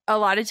 but a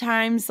lot of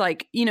times,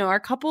 like, our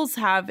couples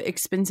have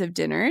expensive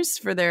dinners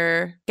for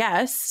their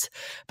guests,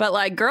 but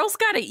like girls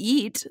got to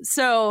eat.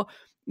 So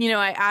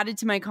I added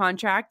to my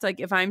contract, like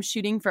if I'm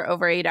shooting for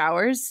over 8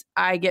 hours,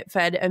 I get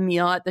fed a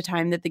meal at the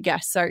time that the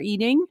guests are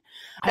eating.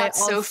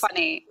 That's so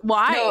funny.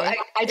 Why? No,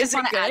 I just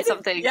want to add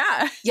something.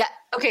 Yeah. Yeah.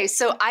 Okay.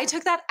 So I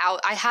took that out.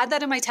 I had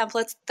that in my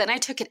templates. Then I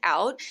took it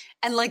out.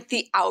 And like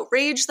the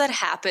outrage that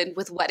happened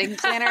with wedding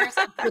planners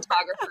and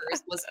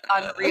photographers was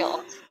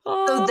unreal.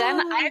 Oh. So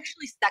then I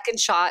actually second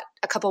shot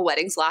a couple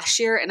weddings last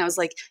year. And I was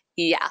like,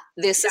 yeah,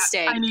 this is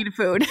staying. I need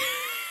food.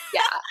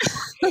 Yeah.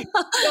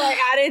 So I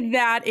added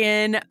that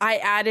in. I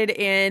added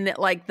in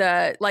like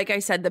I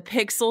said, the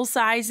pixel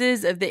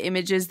sizes of the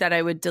images that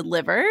I would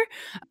deliver,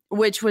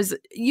 which was,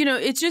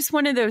 it's just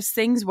one of those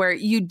things where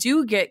you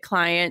do get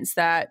clients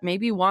that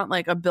maybe want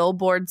like a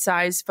billboard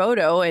size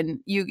photo, and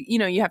you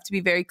have to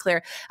be very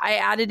clear. I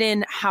added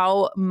in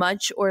how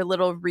much or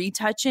little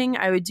retouching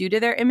I would do to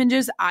their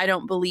images. I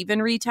don't believe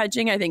in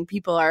retouching. I think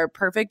people are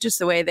perfect just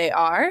the way they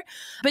are,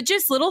 but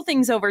just little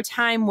things over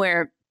time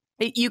where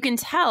you can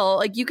tell,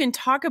 like you can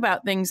talk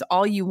about things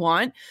all you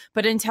want,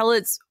 but until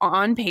it's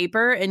on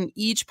paper and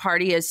each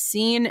party has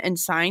seen and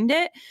signed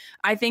it,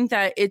 I think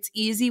that it's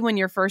easy when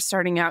you're first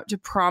starting out to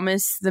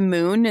promise the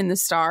moon and the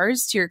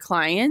stars to your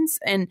clients.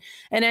 And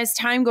as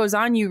time goes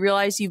on, you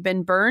realize you've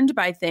been burned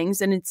by things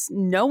and it's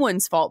no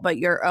one's fault but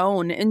your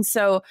own. And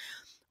so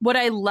what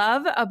I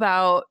love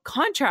about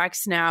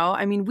contracts now,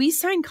 I mean, we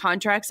sign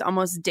contracts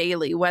almost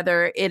daily,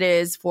 whether it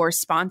is for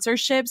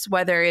sponsorships,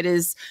 whether it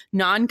is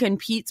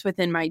non-competes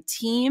within my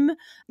team.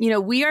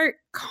 We are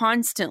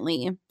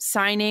constantly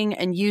signing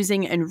and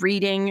using and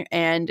reading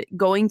and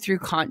going through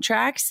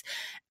contracts.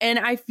 And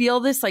I feel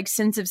this like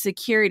sense of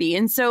security.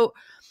 And so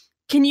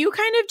can you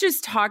kind of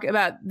just talk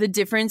about the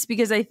difference?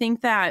 Because I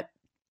think that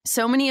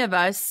so many of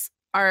us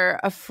are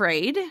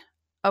afraid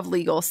of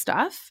legal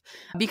stuff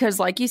because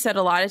like you said,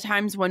 a lot of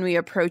times when we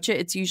approach it,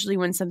 it's usually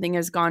when something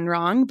has gone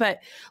wrong. But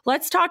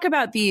let's talk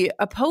about the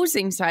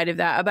opposing side of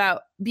that,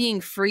 about being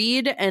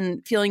freed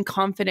and feeling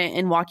confident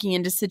in walking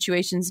into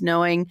situations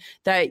knowing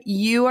that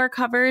you are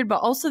covered, but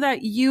also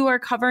that you are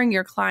covering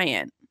your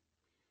client.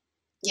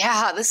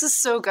 Yeah, this is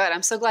so good.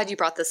 I'm so glad you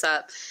brought this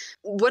up.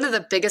 One of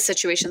the biggest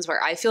situations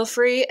where I feel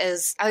free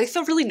is I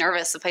feel really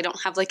nervous if I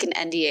don't have like an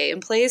NDA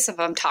in place, if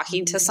I'm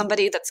talking to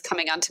somebody that's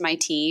coming onto my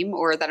team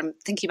or that I'm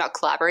thinking about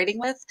collaborating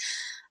with.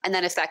 And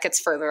then if that gets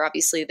further,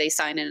 obviously they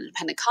sign an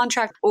independent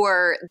contract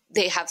or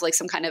they have like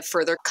some kind of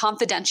further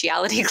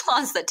confidentiality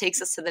clause that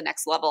takes us to the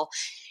next level.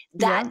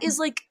 That is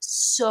like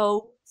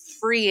so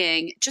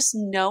freeing, just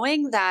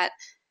knowing that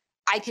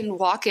I can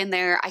walk in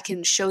there, I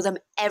can show them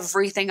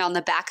everything on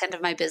the back end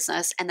of my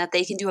business and that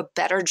they can do a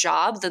better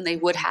job than they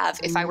would have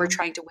if I were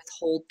trying to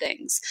withhold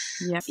things.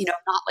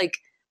 Not like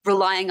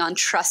relying on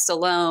trust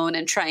alone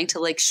and trying to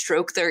like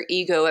stroke their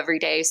ego every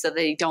day so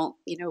they don't,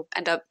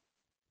 end up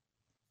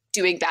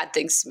doing bad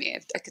things to me.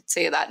 I could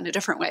say that in a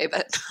different way,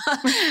 but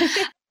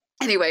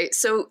anyway,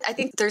 so I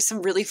think there's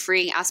some really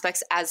freeing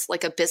aspects as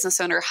like a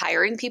business owner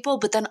hiring people,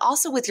 but then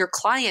also with your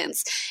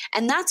clients.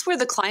 And that's where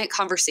the client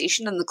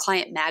conversation and the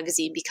client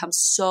magazine becomes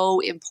so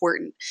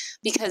important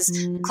because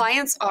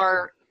clients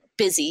are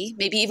busy,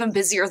 maybe even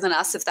busier than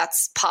us if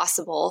that's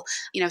possible.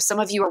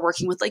 Some of you are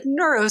working with like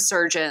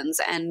neurosurgeons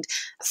and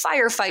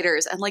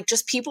firefighters and like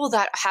just people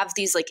that have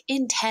these like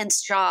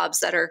intense jobs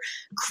that are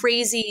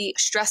crazy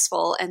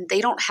stressful and they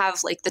don't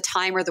have like the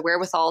time or the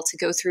wherewithal to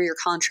go through your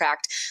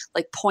contract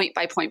like point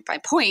by point by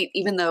point,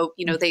 even though,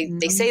 they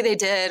say they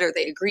did or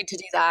they agreed to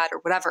do that or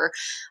whatever.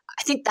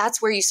 I think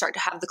that's where you start to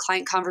have the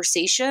client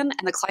conversation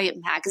and the client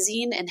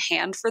magazine in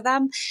hand for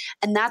them.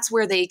 And that's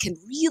where they can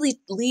really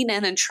lean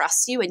in and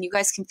trust you and you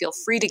guys can feel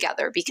free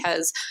together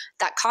because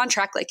that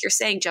contract, like you're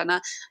saying,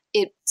 Jenna,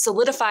 it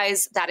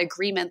solidifies that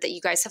agreement that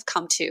you guys have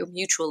come to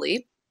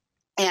mutually.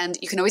 And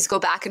you can always go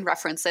back and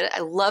reference it.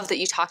 I love that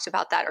you talked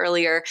about that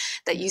earlier,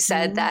 that you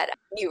said that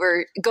you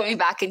were going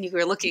back and you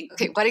were looking,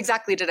 okay, what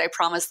exactly did I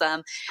promise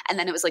them? And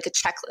then it was like a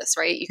checklist,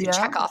 right? You can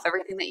check off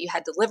everything that you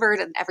had delivered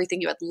and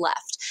everything you had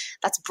left.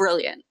 That's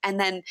brilliant. And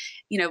then,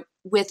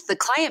 with the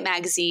client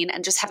magazine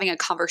and just having a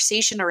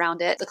conversation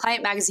around it, the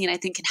client magazine, I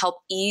think, can help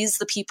ease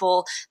the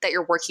people that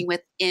you're working with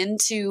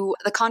into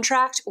the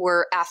contract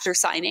or after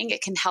signing.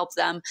 It can help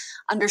them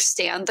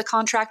understand the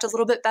contract a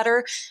little bit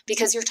better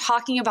because you're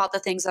talking about the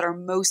things that are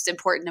most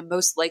important and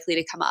most likely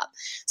to come up.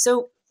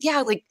 So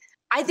yeah, like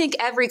I think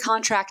every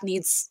contract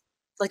needs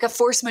like a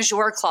force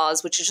majeure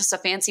clause, which is just a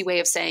fancy way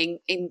of saying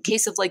in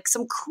case of like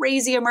some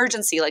crazy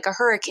emergency, like a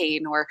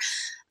hurricane or,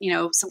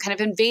 some kind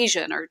of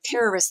invasion or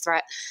terrorist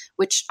threat,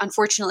 which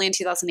unfortunately in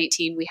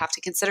 2018, we have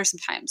to consider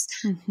sometimes.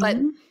 But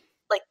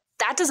like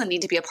that doesn't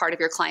need to be a part of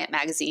your client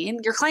magazine.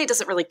 Your client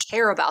doesn't really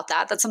care about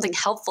that. That's something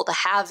helpful to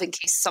have in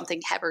case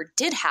something ever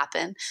did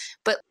happen.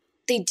 But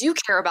they do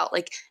care about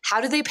like, how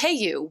do they pay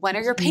you? When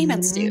are your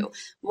payments due?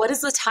 What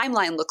does the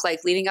timeline look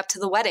like leading up to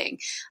the wedding?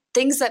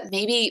 Things that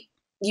maybe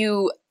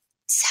you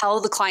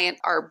tell the client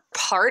are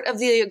part of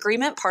the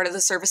agreement, part of the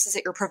services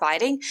that you're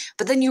providing,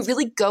 but then you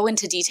really go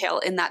into detail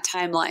in that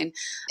timeline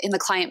in the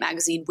client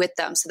magazine with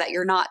them so that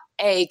you're not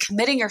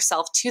committing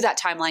yourself to that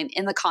timeline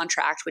in the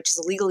contract, which is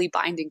a legally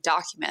binding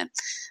document,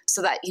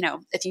 so that,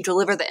 if you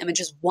deliver the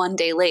images one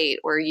day late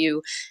or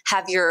you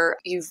have to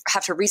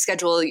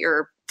reschedule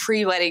your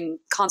pre-wedding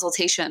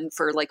consultation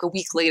for like a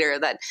week later,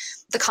 that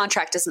the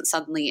contract isn't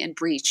suddenly in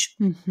breach.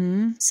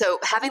 So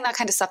having that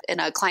kind of stuff in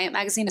a client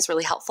magazine is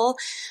really helpful.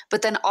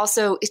 But then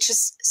also it's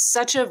just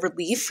such a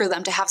relief for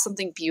them to have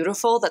something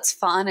beautiful that's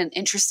fun and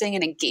interesting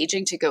and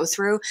engaging to go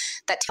through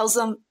that tells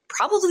them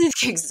probably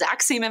the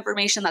exact same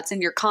information that's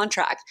in your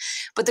contract,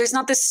 but there's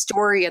not this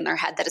story in their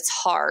head that it's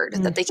hard,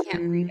 that they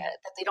can't read it,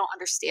 that they don't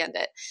understand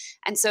it.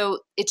 And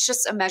so it's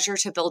just a measure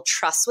to build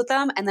trust with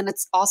them. And then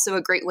it's also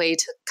a great way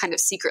to kind of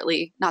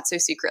secretly, not so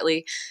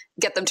secretly,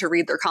 get them to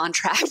read their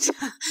contract.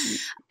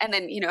 And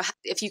then,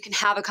 if you can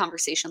have a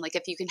conversation, like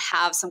if you can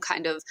have some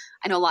kind of,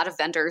 I know a lot of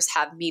vendors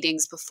have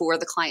meetings before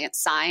the client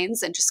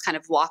signs and just kind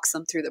of walks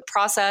them through the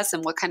process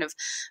and what kind of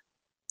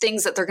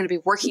things that they're going to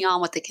be working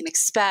on, what they can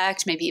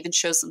expect, maybe even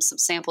shows them some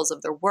samples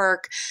of their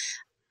work.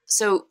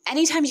 So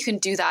anytime you can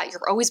do that,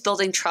 you're always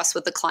building trust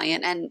with the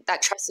client. And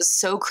that trust is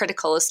so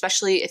critical,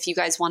 especially if you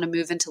guys want to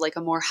move into like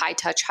a more high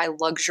touch, high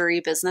luxury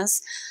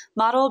business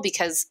model,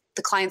 because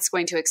the client's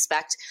going to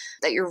expect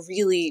that you're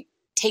really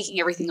taking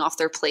everything off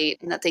their plate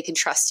and that they can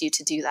trust you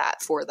to do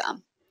that for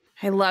them.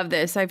 I love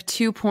this. I have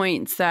 2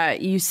 points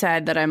that you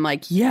said that I'm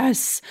like,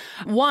 yes.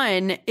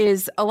 One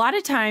is a lot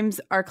of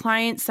times our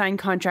clients sign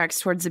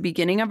contracts towards the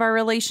beginning of our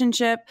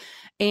relationship.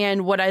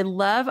 And what I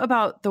love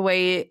about the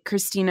way,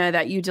 Christina,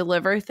 that you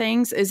deliver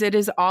things is it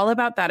is all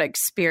about that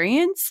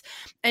experience.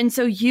 And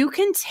so you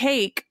can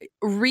take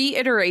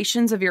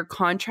reiterations of your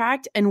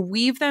contract and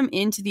weave them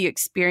into the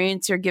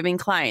experience you're giving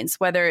clients,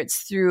 whether it's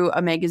through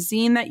a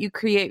magazine that you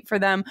create for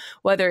them,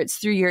 whether it's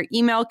through your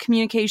email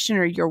communication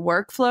or your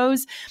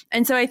workflows.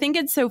 And so I think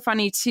think it's so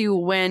funny too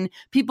when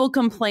people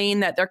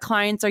complain that their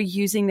clients are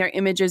using their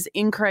images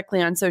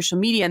incorrectly on social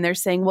media and they're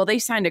saying, well, they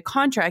signed a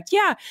contract.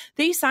 Yeah,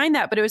 they signed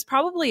that, but it was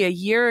probably a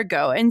year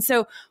ago. And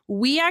so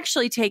we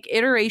actually take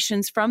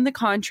iterations from the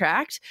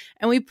contract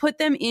and we put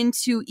them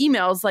into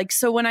emails. Like,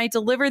 so when I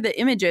deliver the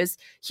images,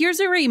 here's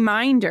a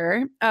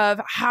reminder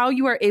of how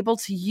you are able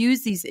to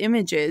use these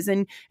images.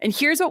 And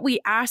here's what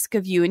we ask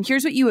of you. And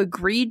here's what you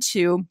agreed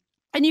to.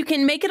 And you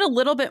can make it a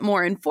little bit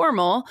more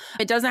informal.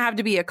 It doesn't have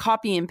to be a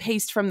copy and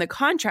paste from the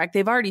contract.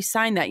 They've already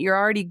signed that. You're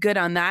already good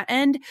on that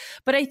end.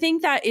 But I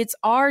think that it's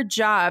our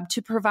job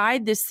to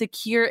provide this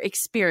secure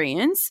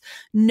experience,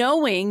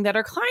 knowing that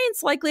our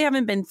clients likely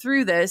haven't been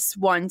through this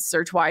once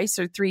or twice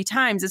or 3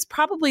 times. It's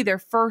probably their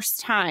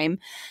first time.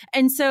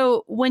 And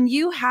so when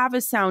you have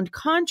a sound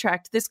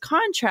contract, this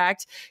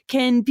contract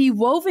can be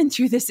woven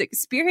through this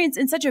experience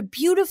in such a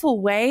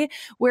beautiful way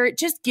where it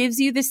just gives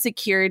you the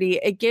security.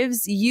 It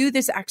gives you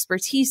this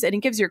expertise. And it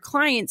gives your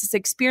clients this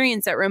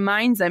experience that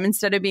reminds them,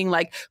 instead of being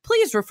like,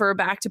 please refer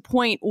back to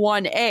point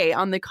 1A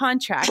on the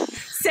contract,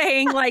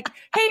 saying like,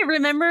 hey,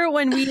 remember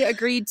when we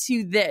agreed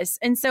to this?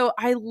 And so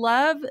I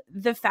love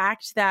the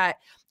fact that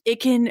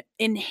it can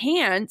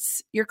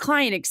enhance your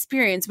client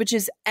experience, which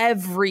is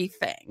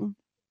everything.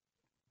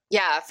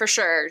 Yeah, for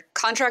sure.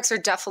 Contracts are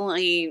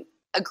definitely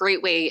a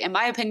great way, in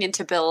my opinion,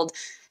 to build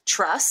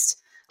trust.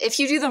 If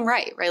you do them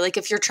right? Like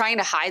if you're trying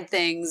to hide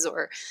things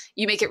or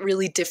you make it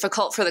really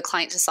difficult for the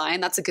client to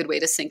sign, that's a good way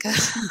to sync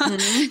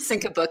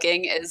a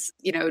booking is,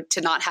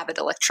 to not have it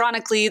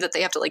electronically, that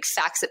they have to like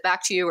fax it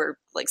back to you or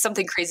like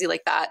something crazy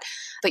like that.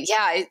 But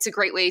yeah, it's a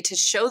great way to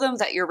show them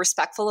that you're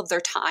respectful of their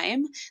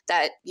time,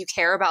 that you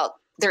care about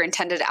their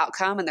intended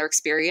outcome and their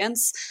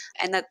experience,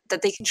 and that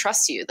they can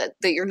trust you, that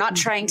you're not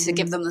trying to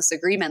give them this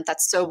agreement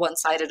that's so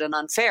one-sided and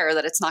unfair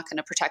that it's not going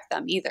to protect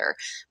them either.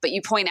 But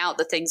you point out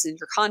the things in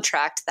your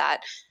contract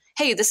that,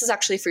 hey, this is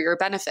actually for your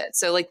benefit.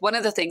 So like one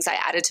of the things I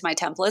added to my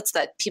templates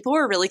that people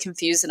were really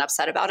confused and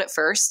upset about at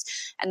first,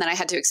 and then I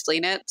had to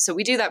explain it. So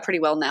we do that pretty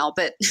well now,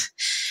 but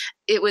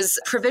it was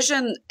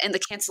provision in the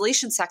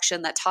cancellation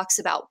section that talks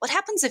about what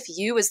happens if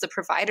you as the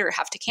provider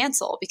have to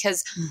cancel,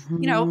 because,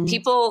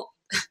 people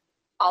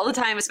all the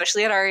time,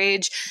 especially at our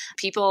age,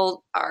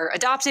 people are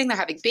adopting, they're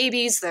having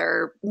babies,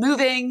 they're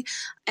moving.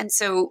 And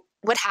so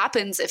what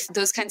happens if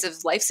those kinds of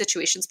life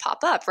situations pop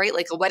up, right?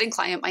 Like a wedding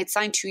client might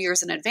sign 2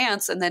 years in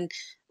advance and then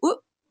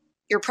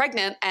you're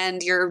pregnant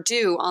and you're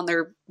due on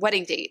their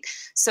wedding date.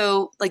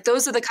 So like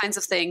those are the kinds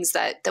of things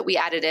that we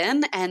added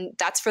in, and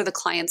that's for the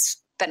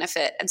client's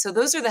benefit. And so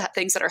those are the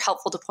things that are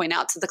helpful to point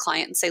out to the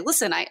client and say,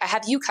 listen, I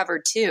have you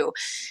covered too.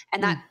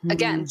 And that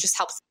again, just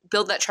helps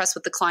build that trust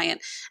with the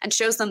client and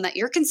shows them that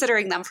you're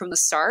considering them from the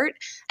start.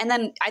 And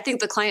then I think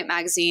the client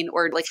magazine,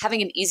 or like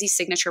having an easy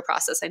signature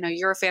process. I know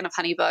you're a fan of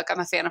HoneyBook. I'm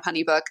a fan of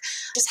HoneyBook.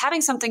 Just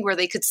having something where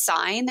they could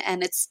sign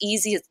and it's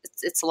easy.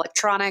 It's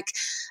electronic.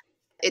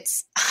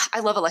 I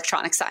love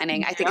electronic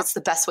signing. I think it's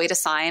the best way to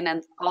sign,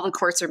 and all the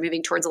courts are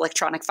moving towards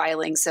electronic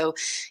filing. So,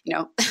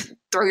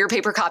 throw your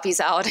paper copies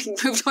out and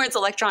move towards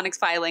electronic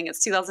filing.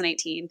 It's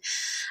 2018,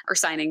 or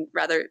signing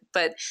rather.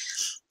 But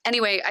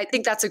anyway, I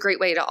think that's a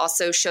great way to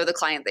also show the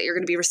client that you're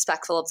going to be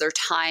respectful of their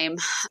time.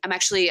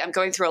 I'm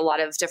going through a lot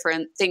of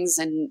different things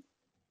and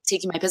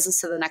taking my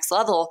business to the next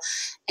level.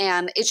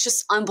 And it's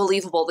just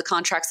unbelievable, the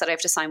contracts that I have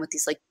to sign with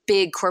these like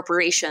big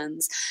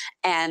corporations,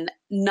 and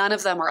none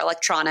of them are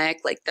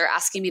electronic. Like they're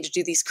asking me to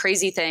do these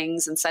crazy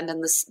things and send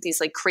in these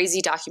like crazy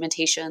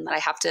documentation that I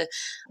have to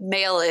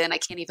mail in. I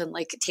can't even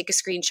like take a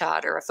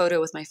screenshot or a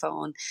photo with my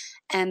phone.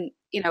 And,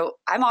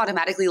 I'm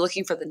automatically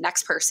looking for the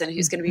next person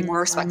who's going to be more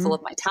respectful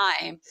of my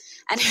time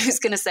and who's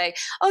going to say,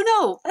 oh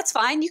no, that's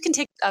fine. You can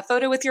take a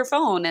photo with your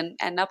phone and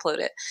upload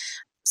it.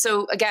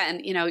 So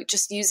again,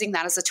 just using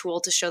that as a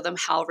tool to show them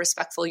how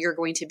respectful you're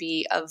going to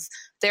be of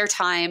their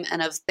time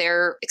and of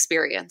their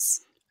experience.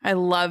 I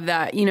love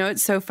that.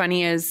 It's so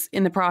funny is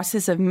in the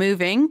process of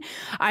moving,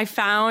 I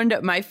found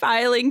my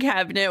filing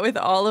cabinet with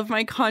all of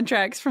my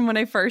contracts from when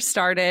I first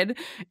started.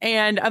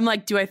 And I'm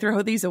like, do I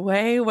throw these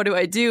away? What do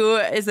I do?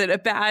 Is it a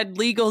bad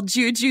legal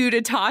juju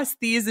to toss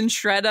these and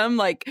shred them?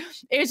 Like,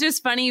 it's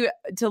just funny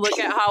to look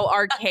at how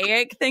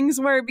archaic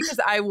things were, because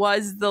I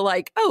was the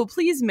like, oh,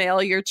 please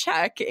mail your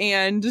check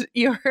and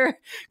your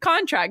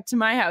contract to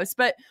my house.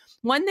 But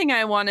one thing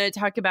I want to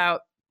talk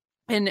about,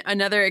 and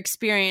another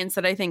experience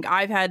that I think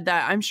I've had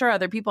that I'm sure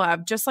other people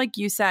have, just like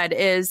you said,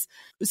 is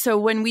so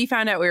when we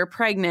found out we were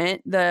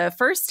pregnant the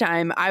first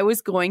time, I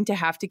was going to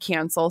have to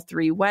cancel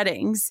 3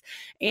 weddings.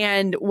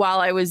 And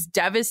while I was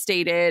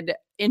devastated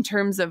in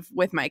terms of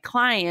with my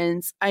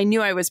clients, I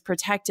knew I was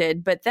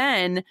protected. But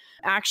then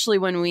actually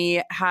when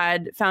we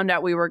had found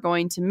out we were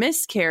going to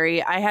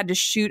miscarry, I had to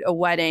shoot a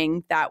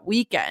wedding that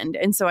weekend.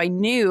 And so I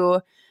knew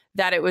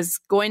that it was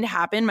going to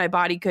happen. My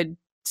body could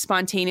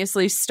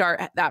spontaneously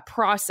start that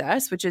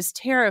process, which is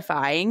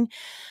terrifying.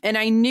 And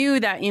I knew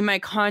that in my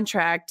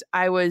contract,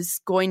 I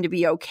was going to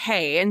be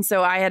okay. And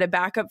so I had a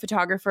backup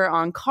photographer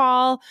on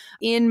call.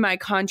 In my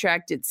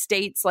contract, it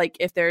states like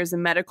if there's a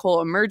medical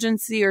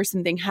emergency or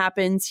something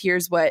happens,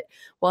 here's what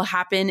will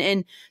happen.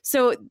 And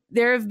so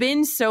there have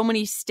been so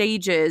many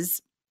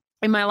stages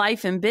in my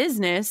life and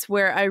business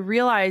where I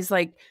realized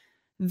like,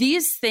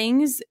 these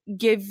things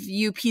give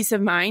you peace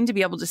of mind to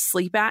be able to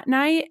sleep at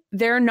night.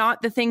 They're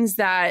not the things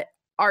that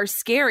are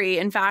scary.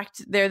 In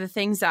fact, they're the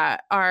things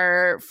that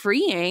are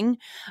freeing.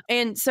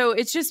 And so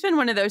it's just been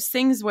one of those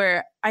things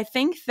where I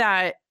think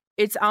that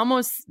it's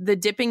almost the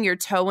dipping your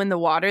toe in the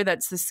water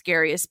that's the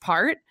scariest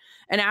part.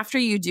 And after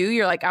you do,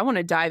 you're like, I want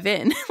to dive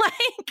in.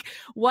 Like,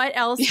 what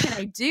else can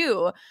I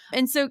do?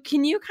 And so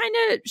can you kind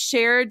of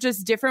share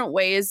just different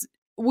ways?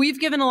 We've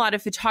given a lot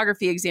of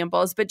photography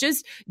examples, but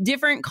just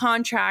different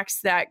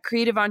contracts that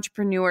creative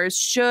entrepreneurs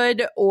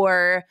should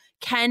or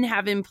can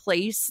have in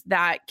place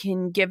that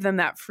can give them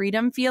that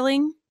freedom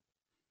feeling.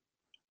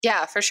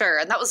 Yeah, for sure.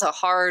 And that was a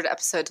hard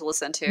episode to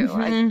listen to.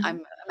 I'm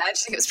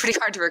imagining it was pretty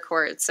hard to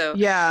record. So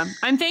yeah,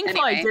 I'm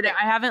thankful anyway, I did it.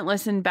 I haven't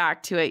listened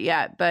back to it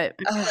yet, but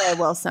I'm sure I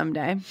will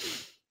someday.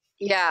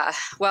 Yeah.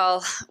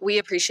 Well, we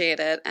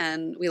appreciate it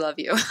and we love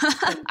you.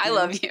 I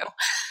love you.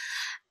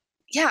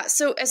 Yeah.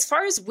 So as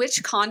far as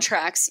which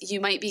contracts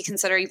you might be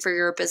considering for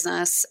your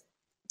business,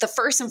 the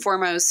first and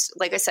foremost,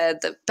 like I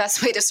said, the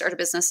best way to start a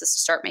business is to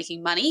start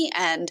making money.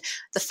 And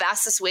the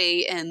fastest way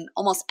in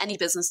almost any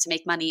business to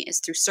make money is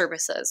through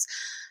services.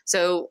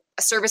 So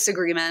a service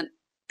agreement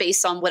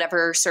based on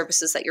whatever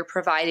services that you're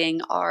providing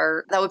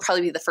that would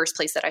probably be the first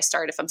place that I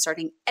start if I'm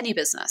starting any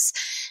business.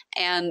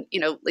 And,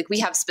 like we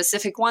have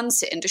specific ones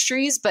to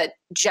industries, but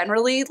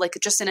generally like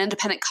just an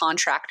independent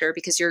contractor,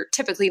 because you're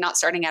typically not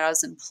starting out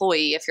as an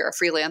employee if you're a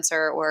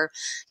freelancer or,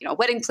 a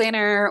wedding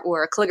planner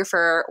or a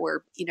calligrapher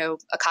or,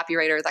 a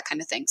copywriter, that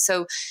kind of thing.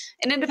 So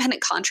an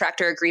independent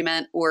contractor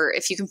agreement, or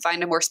if you can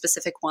find a more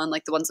specific one,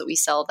 like the ones that we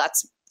sell,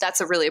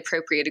 that's a really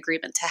appropriate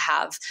agreement to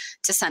have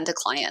to send to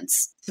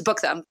clients to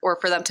book them or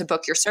for them to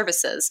book your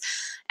services.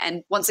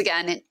 And once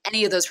again, in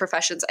any of those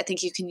professions, I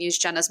think you can use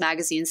Jenna's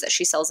magazines that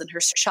she sells in her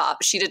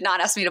shop. She did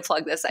not ask me to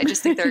plug this. I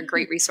just think they're a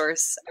great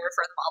resource. I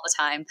refer them all the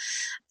time.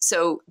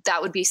 So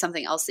that would be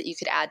something else that you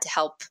could add to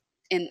help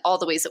in all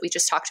the ways that we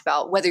just talked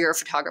about, whether you're a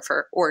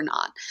photographer or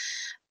not.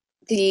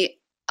 The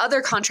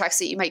other contracts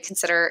that you might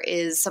consider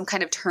is some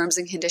kind of terms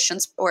and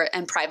conditions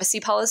and privacy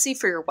policy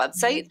for your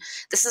website.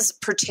 This is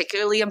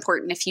particularly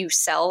important if you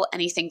sell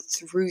anything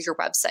through your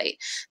website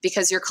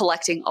because you're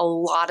collecting a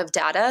lot of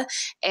data.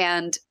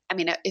 And I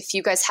mean, if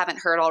you guys haven't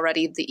heard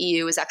already, the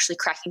EU is actually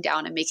cracking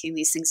down and making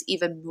these things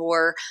even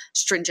more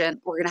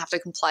stringent. We're going to have to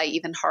comply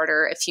even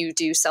harder if you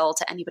do sell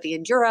to anybody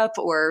in Europe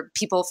or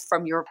people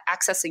from Europe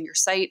accessing your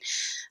site.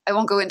 I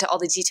won't go into all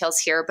the details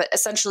here, but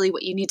essentially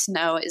what you need to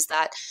know is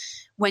that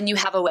when you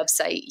have a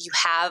website, you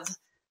have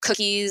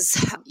cookies,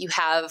 you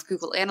have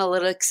Google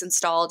Analytics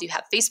installed, you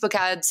have Facebook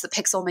ads, the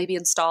pixel may be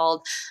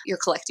installed, you're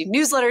collecting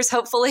newsletters,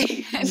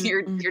 hopefully, and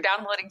you're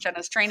downloading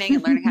Jenna's training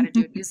and learning how to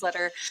do a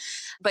newsletter.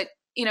 But,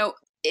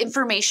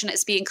 information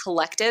is being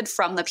collected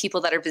from the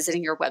people that are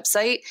visiting your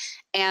website,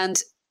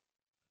 and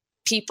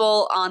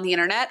people on the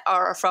internet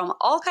are from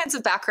all kinds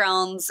of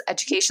backgrounds,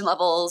 education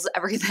levels,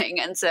 everything.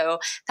 And so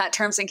that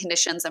terms and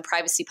conditions and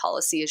privacy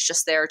policy is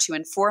just there to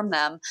inform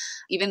them,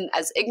 even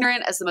as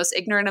ignorant as the most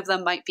ignorant of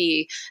them might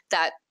be,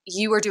 that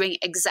you are doing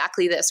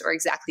exactly this or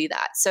exactly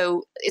that.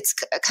 So it's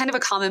kind of a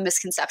common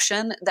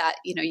misconception that,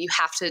 you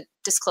have to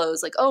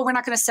disclose like, oh, we're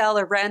not going to sell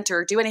or rent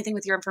or do anything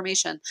with your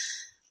information.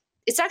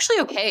 It's actually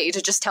okay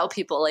to just tell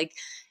people like,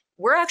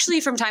 we're actually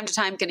from time to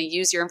time going to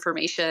use your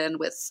information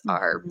with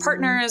our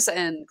partners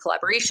and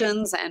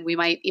collaborations, and we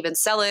might even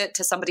sell it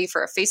to somebody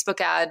for a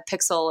Facebook ad,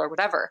 pixel, or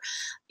whatever.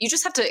 You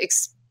just have to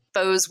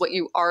expose what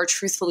you are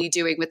truthfully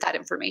doing with that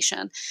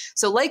information.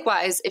 So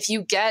likewise, if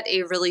you get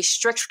a really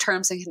strict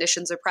terms and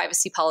conditions or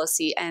privacy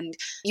policy and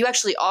you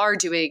actually are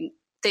doing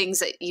things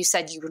that you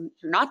said you're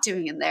not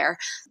doing in there,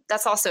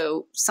 that's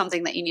also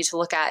something that you need to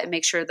look at and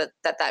make sure that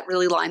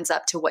really lines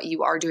up to what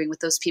you are doing with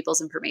those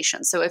people's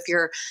information. So if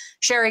you're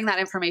sharing that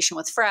information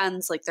with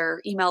friends, like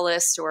their email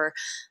list or,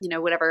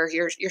 whatever,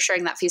 you're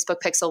sharing that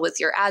Facebook pixel with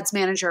your ads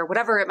manager,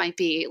 whatever it might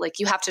be, like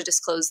you have to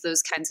disclose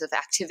those kinds of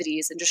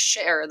activities and just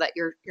share that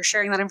you're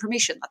sharing that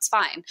information. That's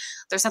fine.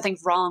 There's nothing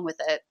wrong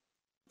with it.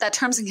 That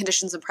terms and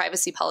conditions and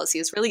privacy policy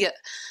is really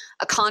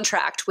a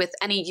contract with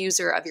any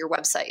user of your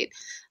website.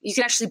 You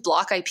can actually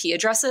block IP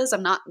addresses.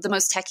 I'm not the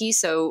most techie,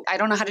 so I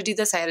don't know how to do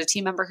this. I had a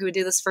team member who would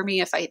do this for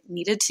me if I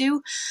needed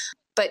to.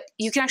 But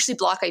you can actually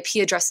block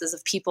IP addresses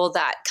of people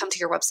that come to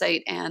your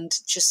website and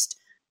just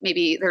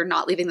maybe they're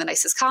not leaving the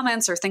nicest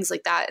comments or things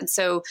like that. And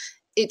so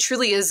it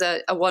truly is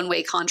a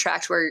one-way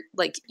contract where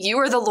like you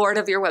are the lord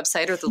of your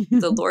website, or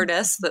the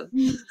lordess, the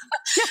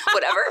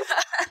whatever.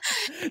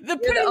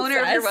 You're the owner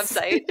of your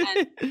website.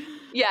 And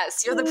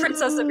yes, you're the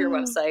princess of your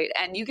website,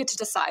 and you get to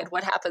decide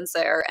what happens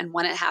there and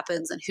when it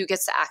happens and who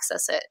gets to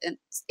access it, and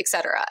et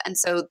cetera. And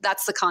so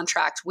that's the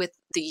contract with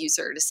the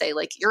user, to say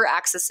like, you're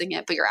accessing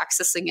it, but you're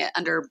accessing it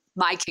under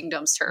my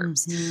kingdom's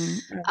terms.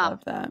 I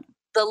love that.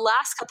 The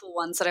last couple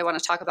ones that I want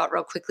to talk about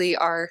real quickly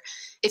are,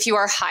 if you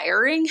are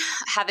hiring,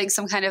 having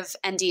some kind of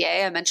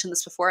NDA. I mentioned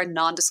this before, a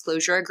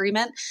non-disclosure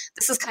agreement.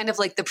 This is kind of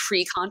like the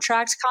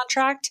pre-contract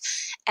contract.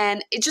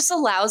 And it just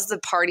allows the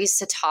parties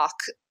to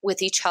talk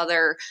with each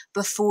other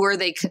before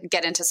they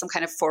get into some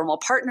kind of formal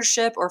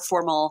partnership or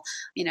formal,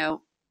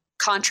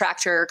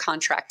 contractor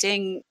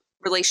contracting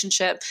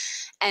relationship.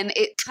 And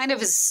it kind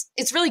of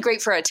it's really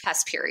great for a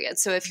test period.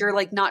 So if you're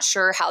like not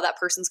sure how that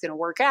person's going to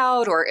work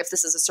out, or if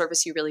this is a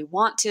service you really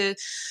want to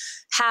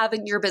have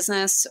in your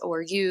business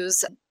or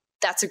use,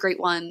 that's a great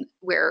one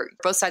where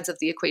both sides of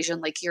the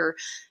equation, like your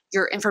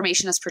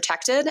information is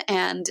protected,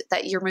 and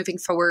that you're moving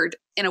forward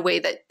in a way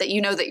that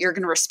you know that you're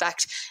going to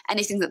respect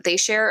anything that they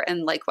share,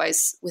 and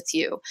likewise with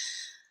you.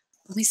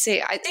 Let me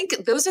see. I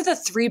think those are the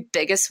three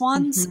biggest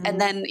ones. And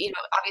then,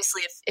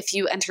 obviously if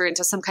you enter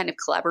into some kind of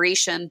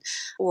collaboration,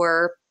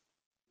 or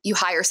you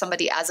hire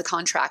somebody as a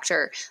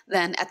contractor,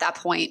 then at that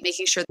point,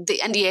 making sure the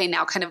NDA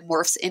now kind of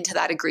morphs into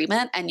that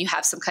agreement, and you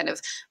have some kind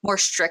of more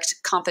strict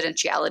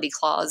confidentiality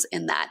clause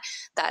in that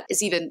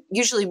is even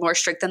usually more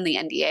strict than the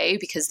NDA,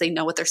 because they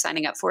know what they're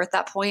signing up for at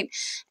that point,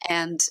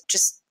 and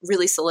just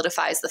really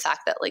solidifies the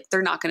fact that like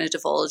they're not going to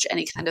divulge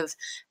any kind of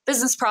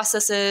business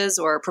processes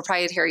or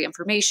proprietary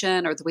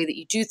information, or the way that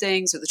you do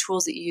things, or the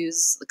tools that you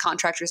use, the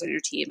contractors on your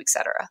team, et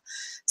cetera.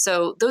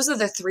 So those are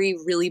the three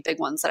really big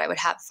ones that I would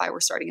have if I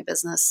were starting a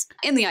business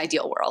in the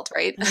ideal world,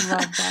 right? I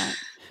love that.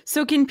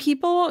 So can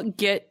people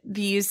get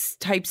these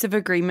types of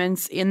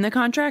agreements in the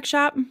contract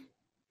shop?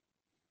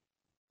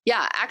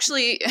 Yeah,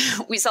 actually,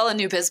 we sell a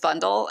new biz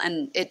bundle,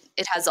 and it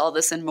has all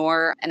this and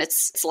more, and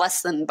it's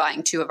less than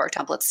buying two of our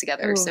templates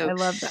together. Ooh, so I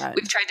love that.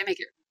 We've tried to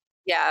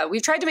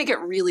make it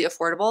really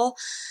affordable,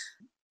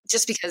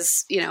 just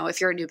because,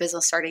 if you're a new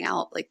business starting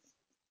out, like,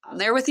 I'm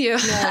there with you.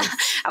 Yes.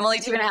 I'm only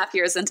 2.5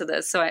 years into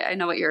this, so I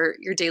know what your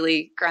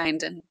daily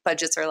grind and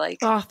budgets are like.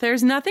 Oh,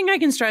 there's nothing I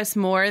can stress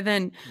more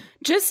than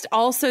just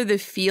also the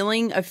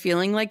feeling of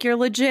feeling like you're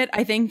legit.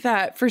 I think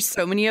that for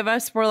so many of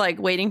us, we're like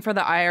waiting for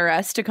the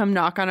IRS to come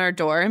knock on our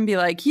door and be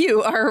like,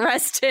 you are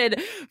arrested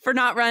for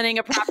not running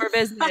a proper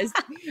business.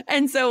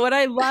 And so what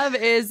I love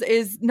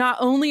is not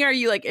only are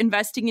you like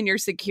investing in your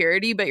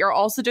security, but you're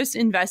also just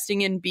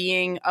investing in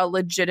being a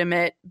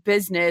legitimate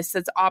business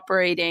that's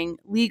operating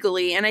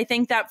legally. And I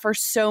think that for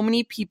so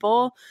many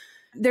people,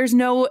 there's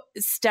no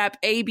step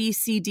A, B,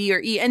 C, D,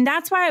 or E. And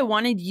that's why I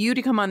wanted you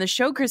to come on the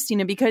show,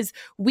 Christina, because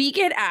we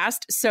get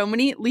asked so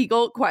many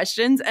legal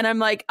questions. And I'm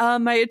like,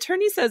 my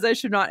attorney says I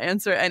should not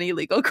answer any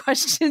legal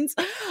questions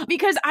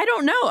because I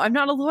don't know. I'm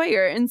not a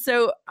lawyer. And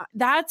so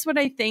that's what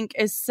I think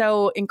is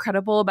so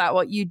incredible about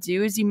what you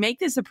do is you make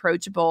this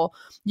approachable.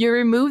 You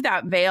remove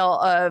that veil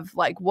of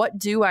like, what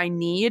do I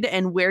need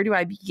and where do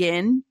I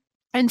begin?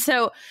 And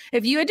so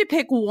if you had to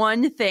pick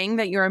one thing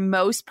that you're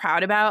most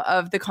proud about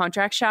of the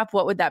contract shop,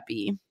 what would that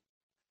be?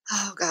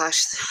 Oh,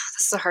 gosh,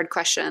 this is a hard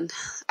question.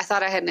 I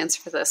thought I had an answer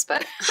for this,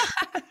 but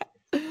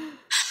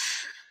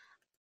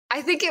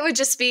I think it would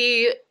just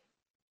be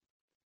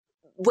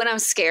when I'm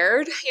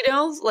scared,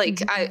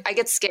 I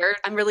get scared.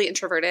 I'm really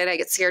introverted. I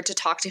get scared to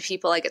talk to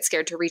people. I get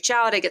scared to reach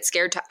out. I get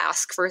scared to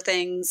ask for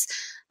things.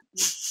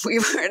 We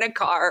were in a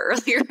car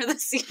earlier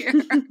this year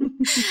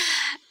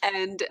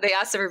and they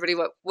asked everybody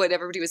what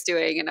everybody was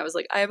doing. And I was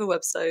like, I have a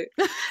website.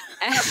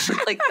 And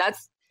like,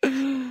 that's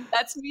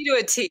me to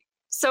a T.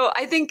 So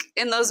I think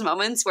in those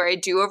moments where I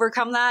do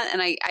overcome that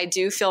and I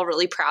do feel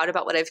really proud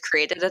about what I've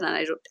created and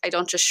I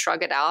don't just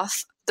shrug it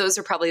off, those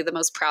are probably the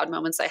most proud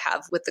moments I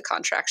have with the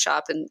contract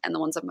shop and the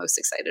ones I'm most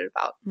excited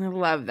about. I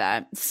love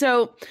that.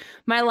 So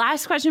my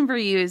last question for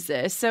you is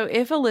this. So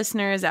if a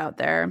listener is out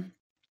there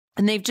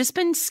and they've just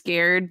been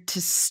scared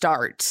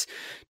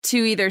to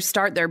either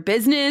start their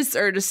business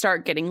or to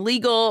start getting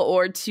legal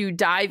or to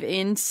dive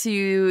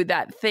into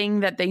that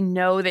thing that they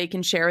know they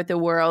can share with the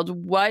world,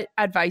 what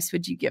advice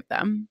would you give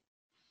them?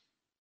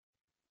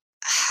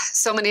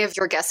 So many of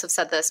your guests have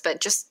said this, but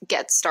just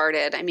get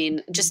started. I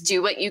mean, just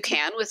do what you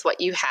can with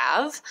what you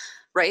have,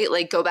 right?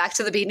 Like go back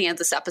to the beginning of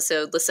this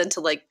episode, listen to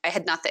like, I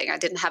had nothing. I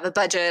didn't have a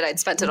budget. I'd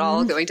spent it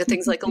all going to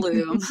things like a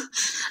Loom.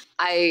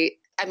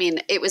 I mean,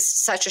 it was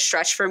such a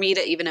stretch for me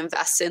to even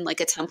invest in like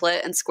a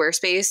template and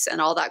Squarespace,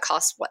 and all that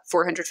cost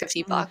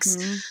 $450 bucks.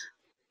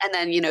 And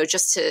then,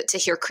 just to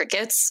hear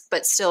crickets,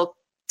 but still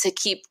to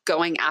keep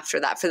going after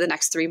that for the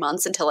next 3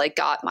 months until I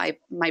got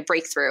my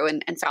breakthrough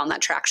and found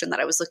that traction that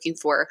I was looking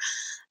for.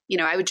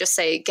 I would just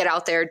say, get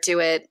out there, do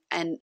it,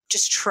 and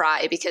just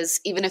try,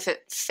 because even if it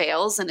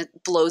fails and it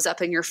blows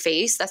up in your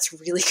face, that's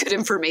really good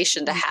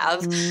information to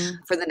have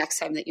for the next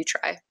time that you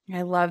try.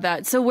 I love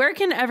that. So where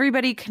can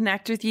everybody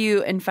connect with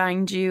you and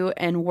find you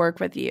and work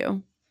with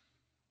you?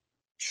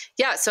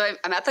 Yeah, so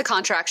I'm at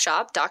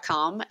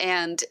thecontractshop.com.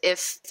 And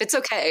if it's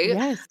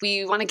okay,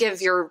 we want to give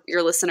your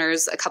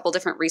listeners a couple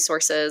different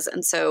resources.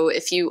 And so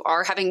if you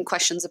are having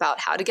questions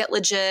about how to get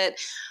legit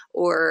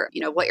or,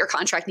 what your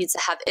contract needs to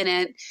have in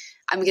it,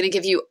 I'm going to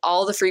give you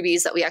all the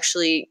freebies that we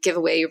actually give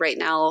away right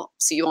now.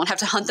 So you won't have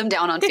to hunt them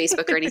down on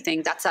Facebook or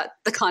anything. That's at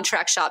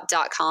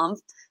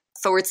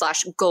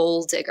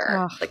thecontractshop.com/goal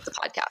digger, like the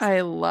podcast.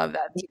 I love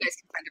that. You guys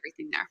can find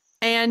everything there.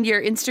 And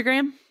your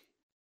Instagram?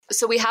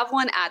 So we have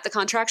one at the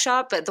Contract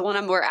Shop, but the one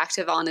I'm more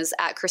active on is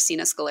at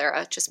Christina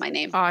Scalera, just my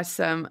name.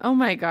 Awesome. Oh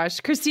my gosh.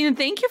 Christina,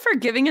 thank you for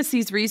giving us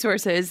these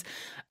resources.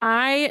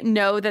 I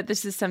know that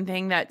this is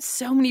something that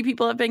so many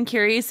people have been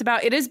curious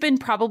about. It has been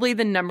probably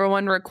the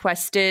 #1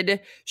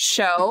 requested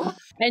show.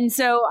 And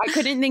so I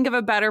couldn't think of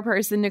a better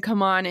person to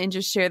come on and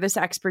just share this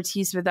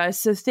expertise with us.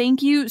 So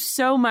thank you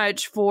so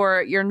much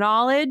for your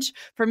knowledge,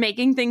 for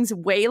making things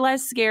way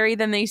less scary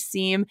than they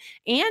seem.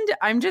 And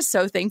I'm just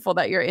so thankful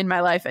that you're in my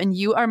life and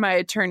you are my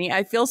attorney.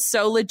 I feel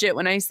so legit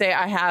when I say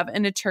I have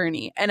an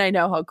attorney and I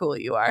know how cool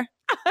you are.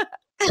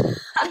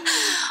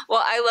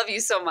 Well, I love you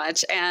so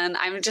much. And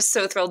I'm just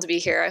so thrilled to be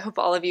here. I hope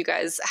all of you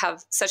guys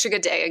have such a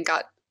good day and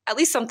got at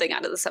least something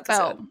out of this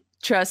episode. Oh,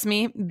 trust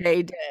me,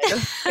 they did.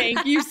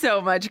 Thank you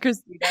so much,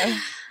 Christina.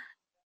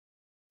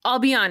 I'll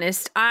be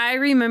honest. I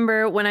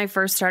remember when I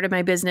first started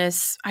my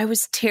business, I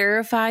was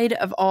terrified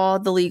of all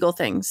the legal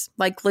things.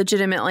 Like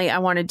legitimately, I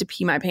wanted to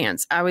pee my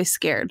pants. I was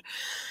scared.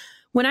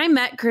 When I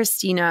met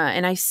Christina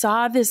and I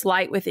saw this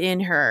light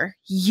within her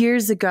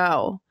years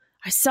ago,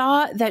 I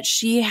saw that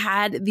she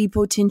had the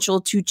potential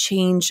to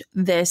change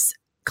this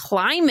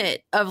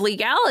climate of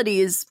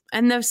legalities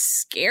and the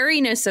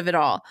scariness of it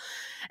all.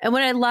 And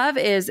what I love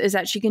is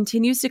that she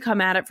continues to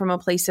come at it from a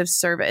place of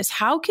service.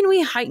 How can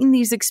we heighten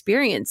these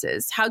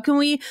experiences? How can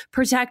we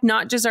protect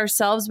not just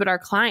ourselves, but our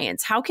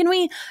clients? How can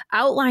we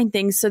outline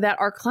things so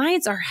that our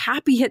clients are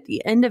happy at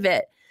the end of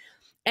it?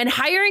 And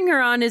hiring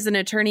her on as an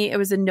attorney, it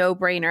was a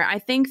no-brainer. I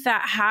think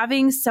that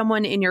having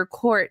someone in your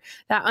court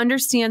that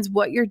understands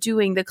what you're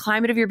doing, the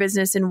climate of your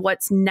business, and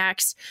what's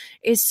next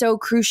is so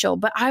crucial.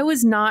 But I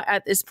was not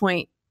at this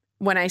point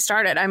when I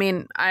started. I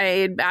mean,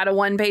 I had a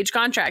 1-page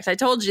contract. I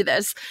told you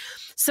this.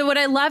 So what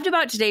I loved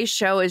about today's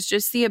show is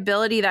just the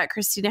ability that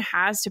Christina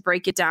has to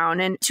break it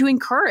down and to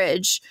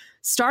encourage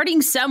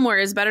starting somewhere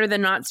is better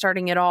than not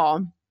starting at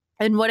all.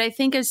 And what I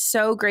think is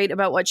so great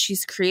about what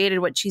she's created,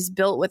 what she's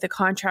built with the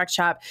Contract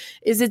Shop,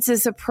 is it's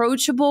this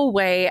approachable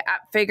way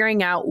at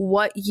figuring out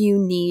what you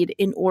need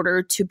in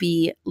order to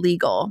be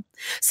legal.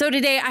 So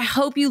today, I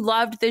hope you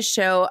loved this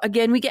show.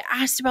 Again, we get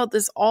asked about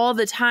this all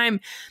the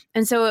time.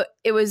 And so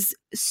it was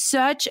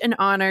such an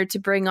honor to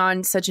bring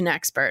on such an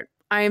expert.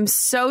 I am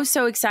so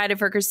excited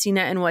for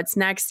Christina and what's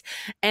next.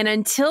 And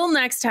until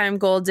next time,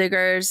 Goal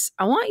Diggers,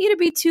 I want you to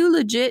be too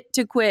legit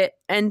to quit.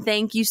 And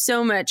thank you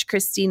so much,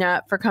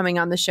 Christina, for coming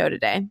on the show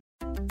today.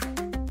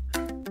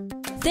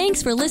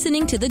 Thanks for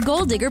listening to the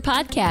Goal Digger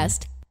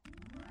Podcast.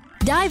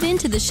 Dive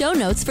into the show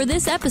notes for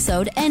this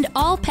episode and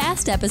all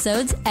past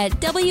episodes at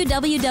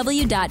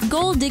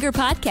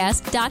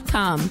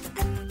www.goaldiggerpodcast.com.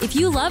 If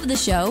you love the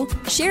show,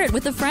 share it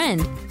with a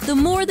friend. The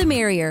more the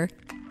merrier.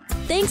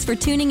 Thanks for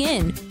tuning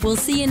in. We'll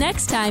see you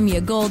next time,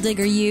 you Goal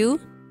Digger, you.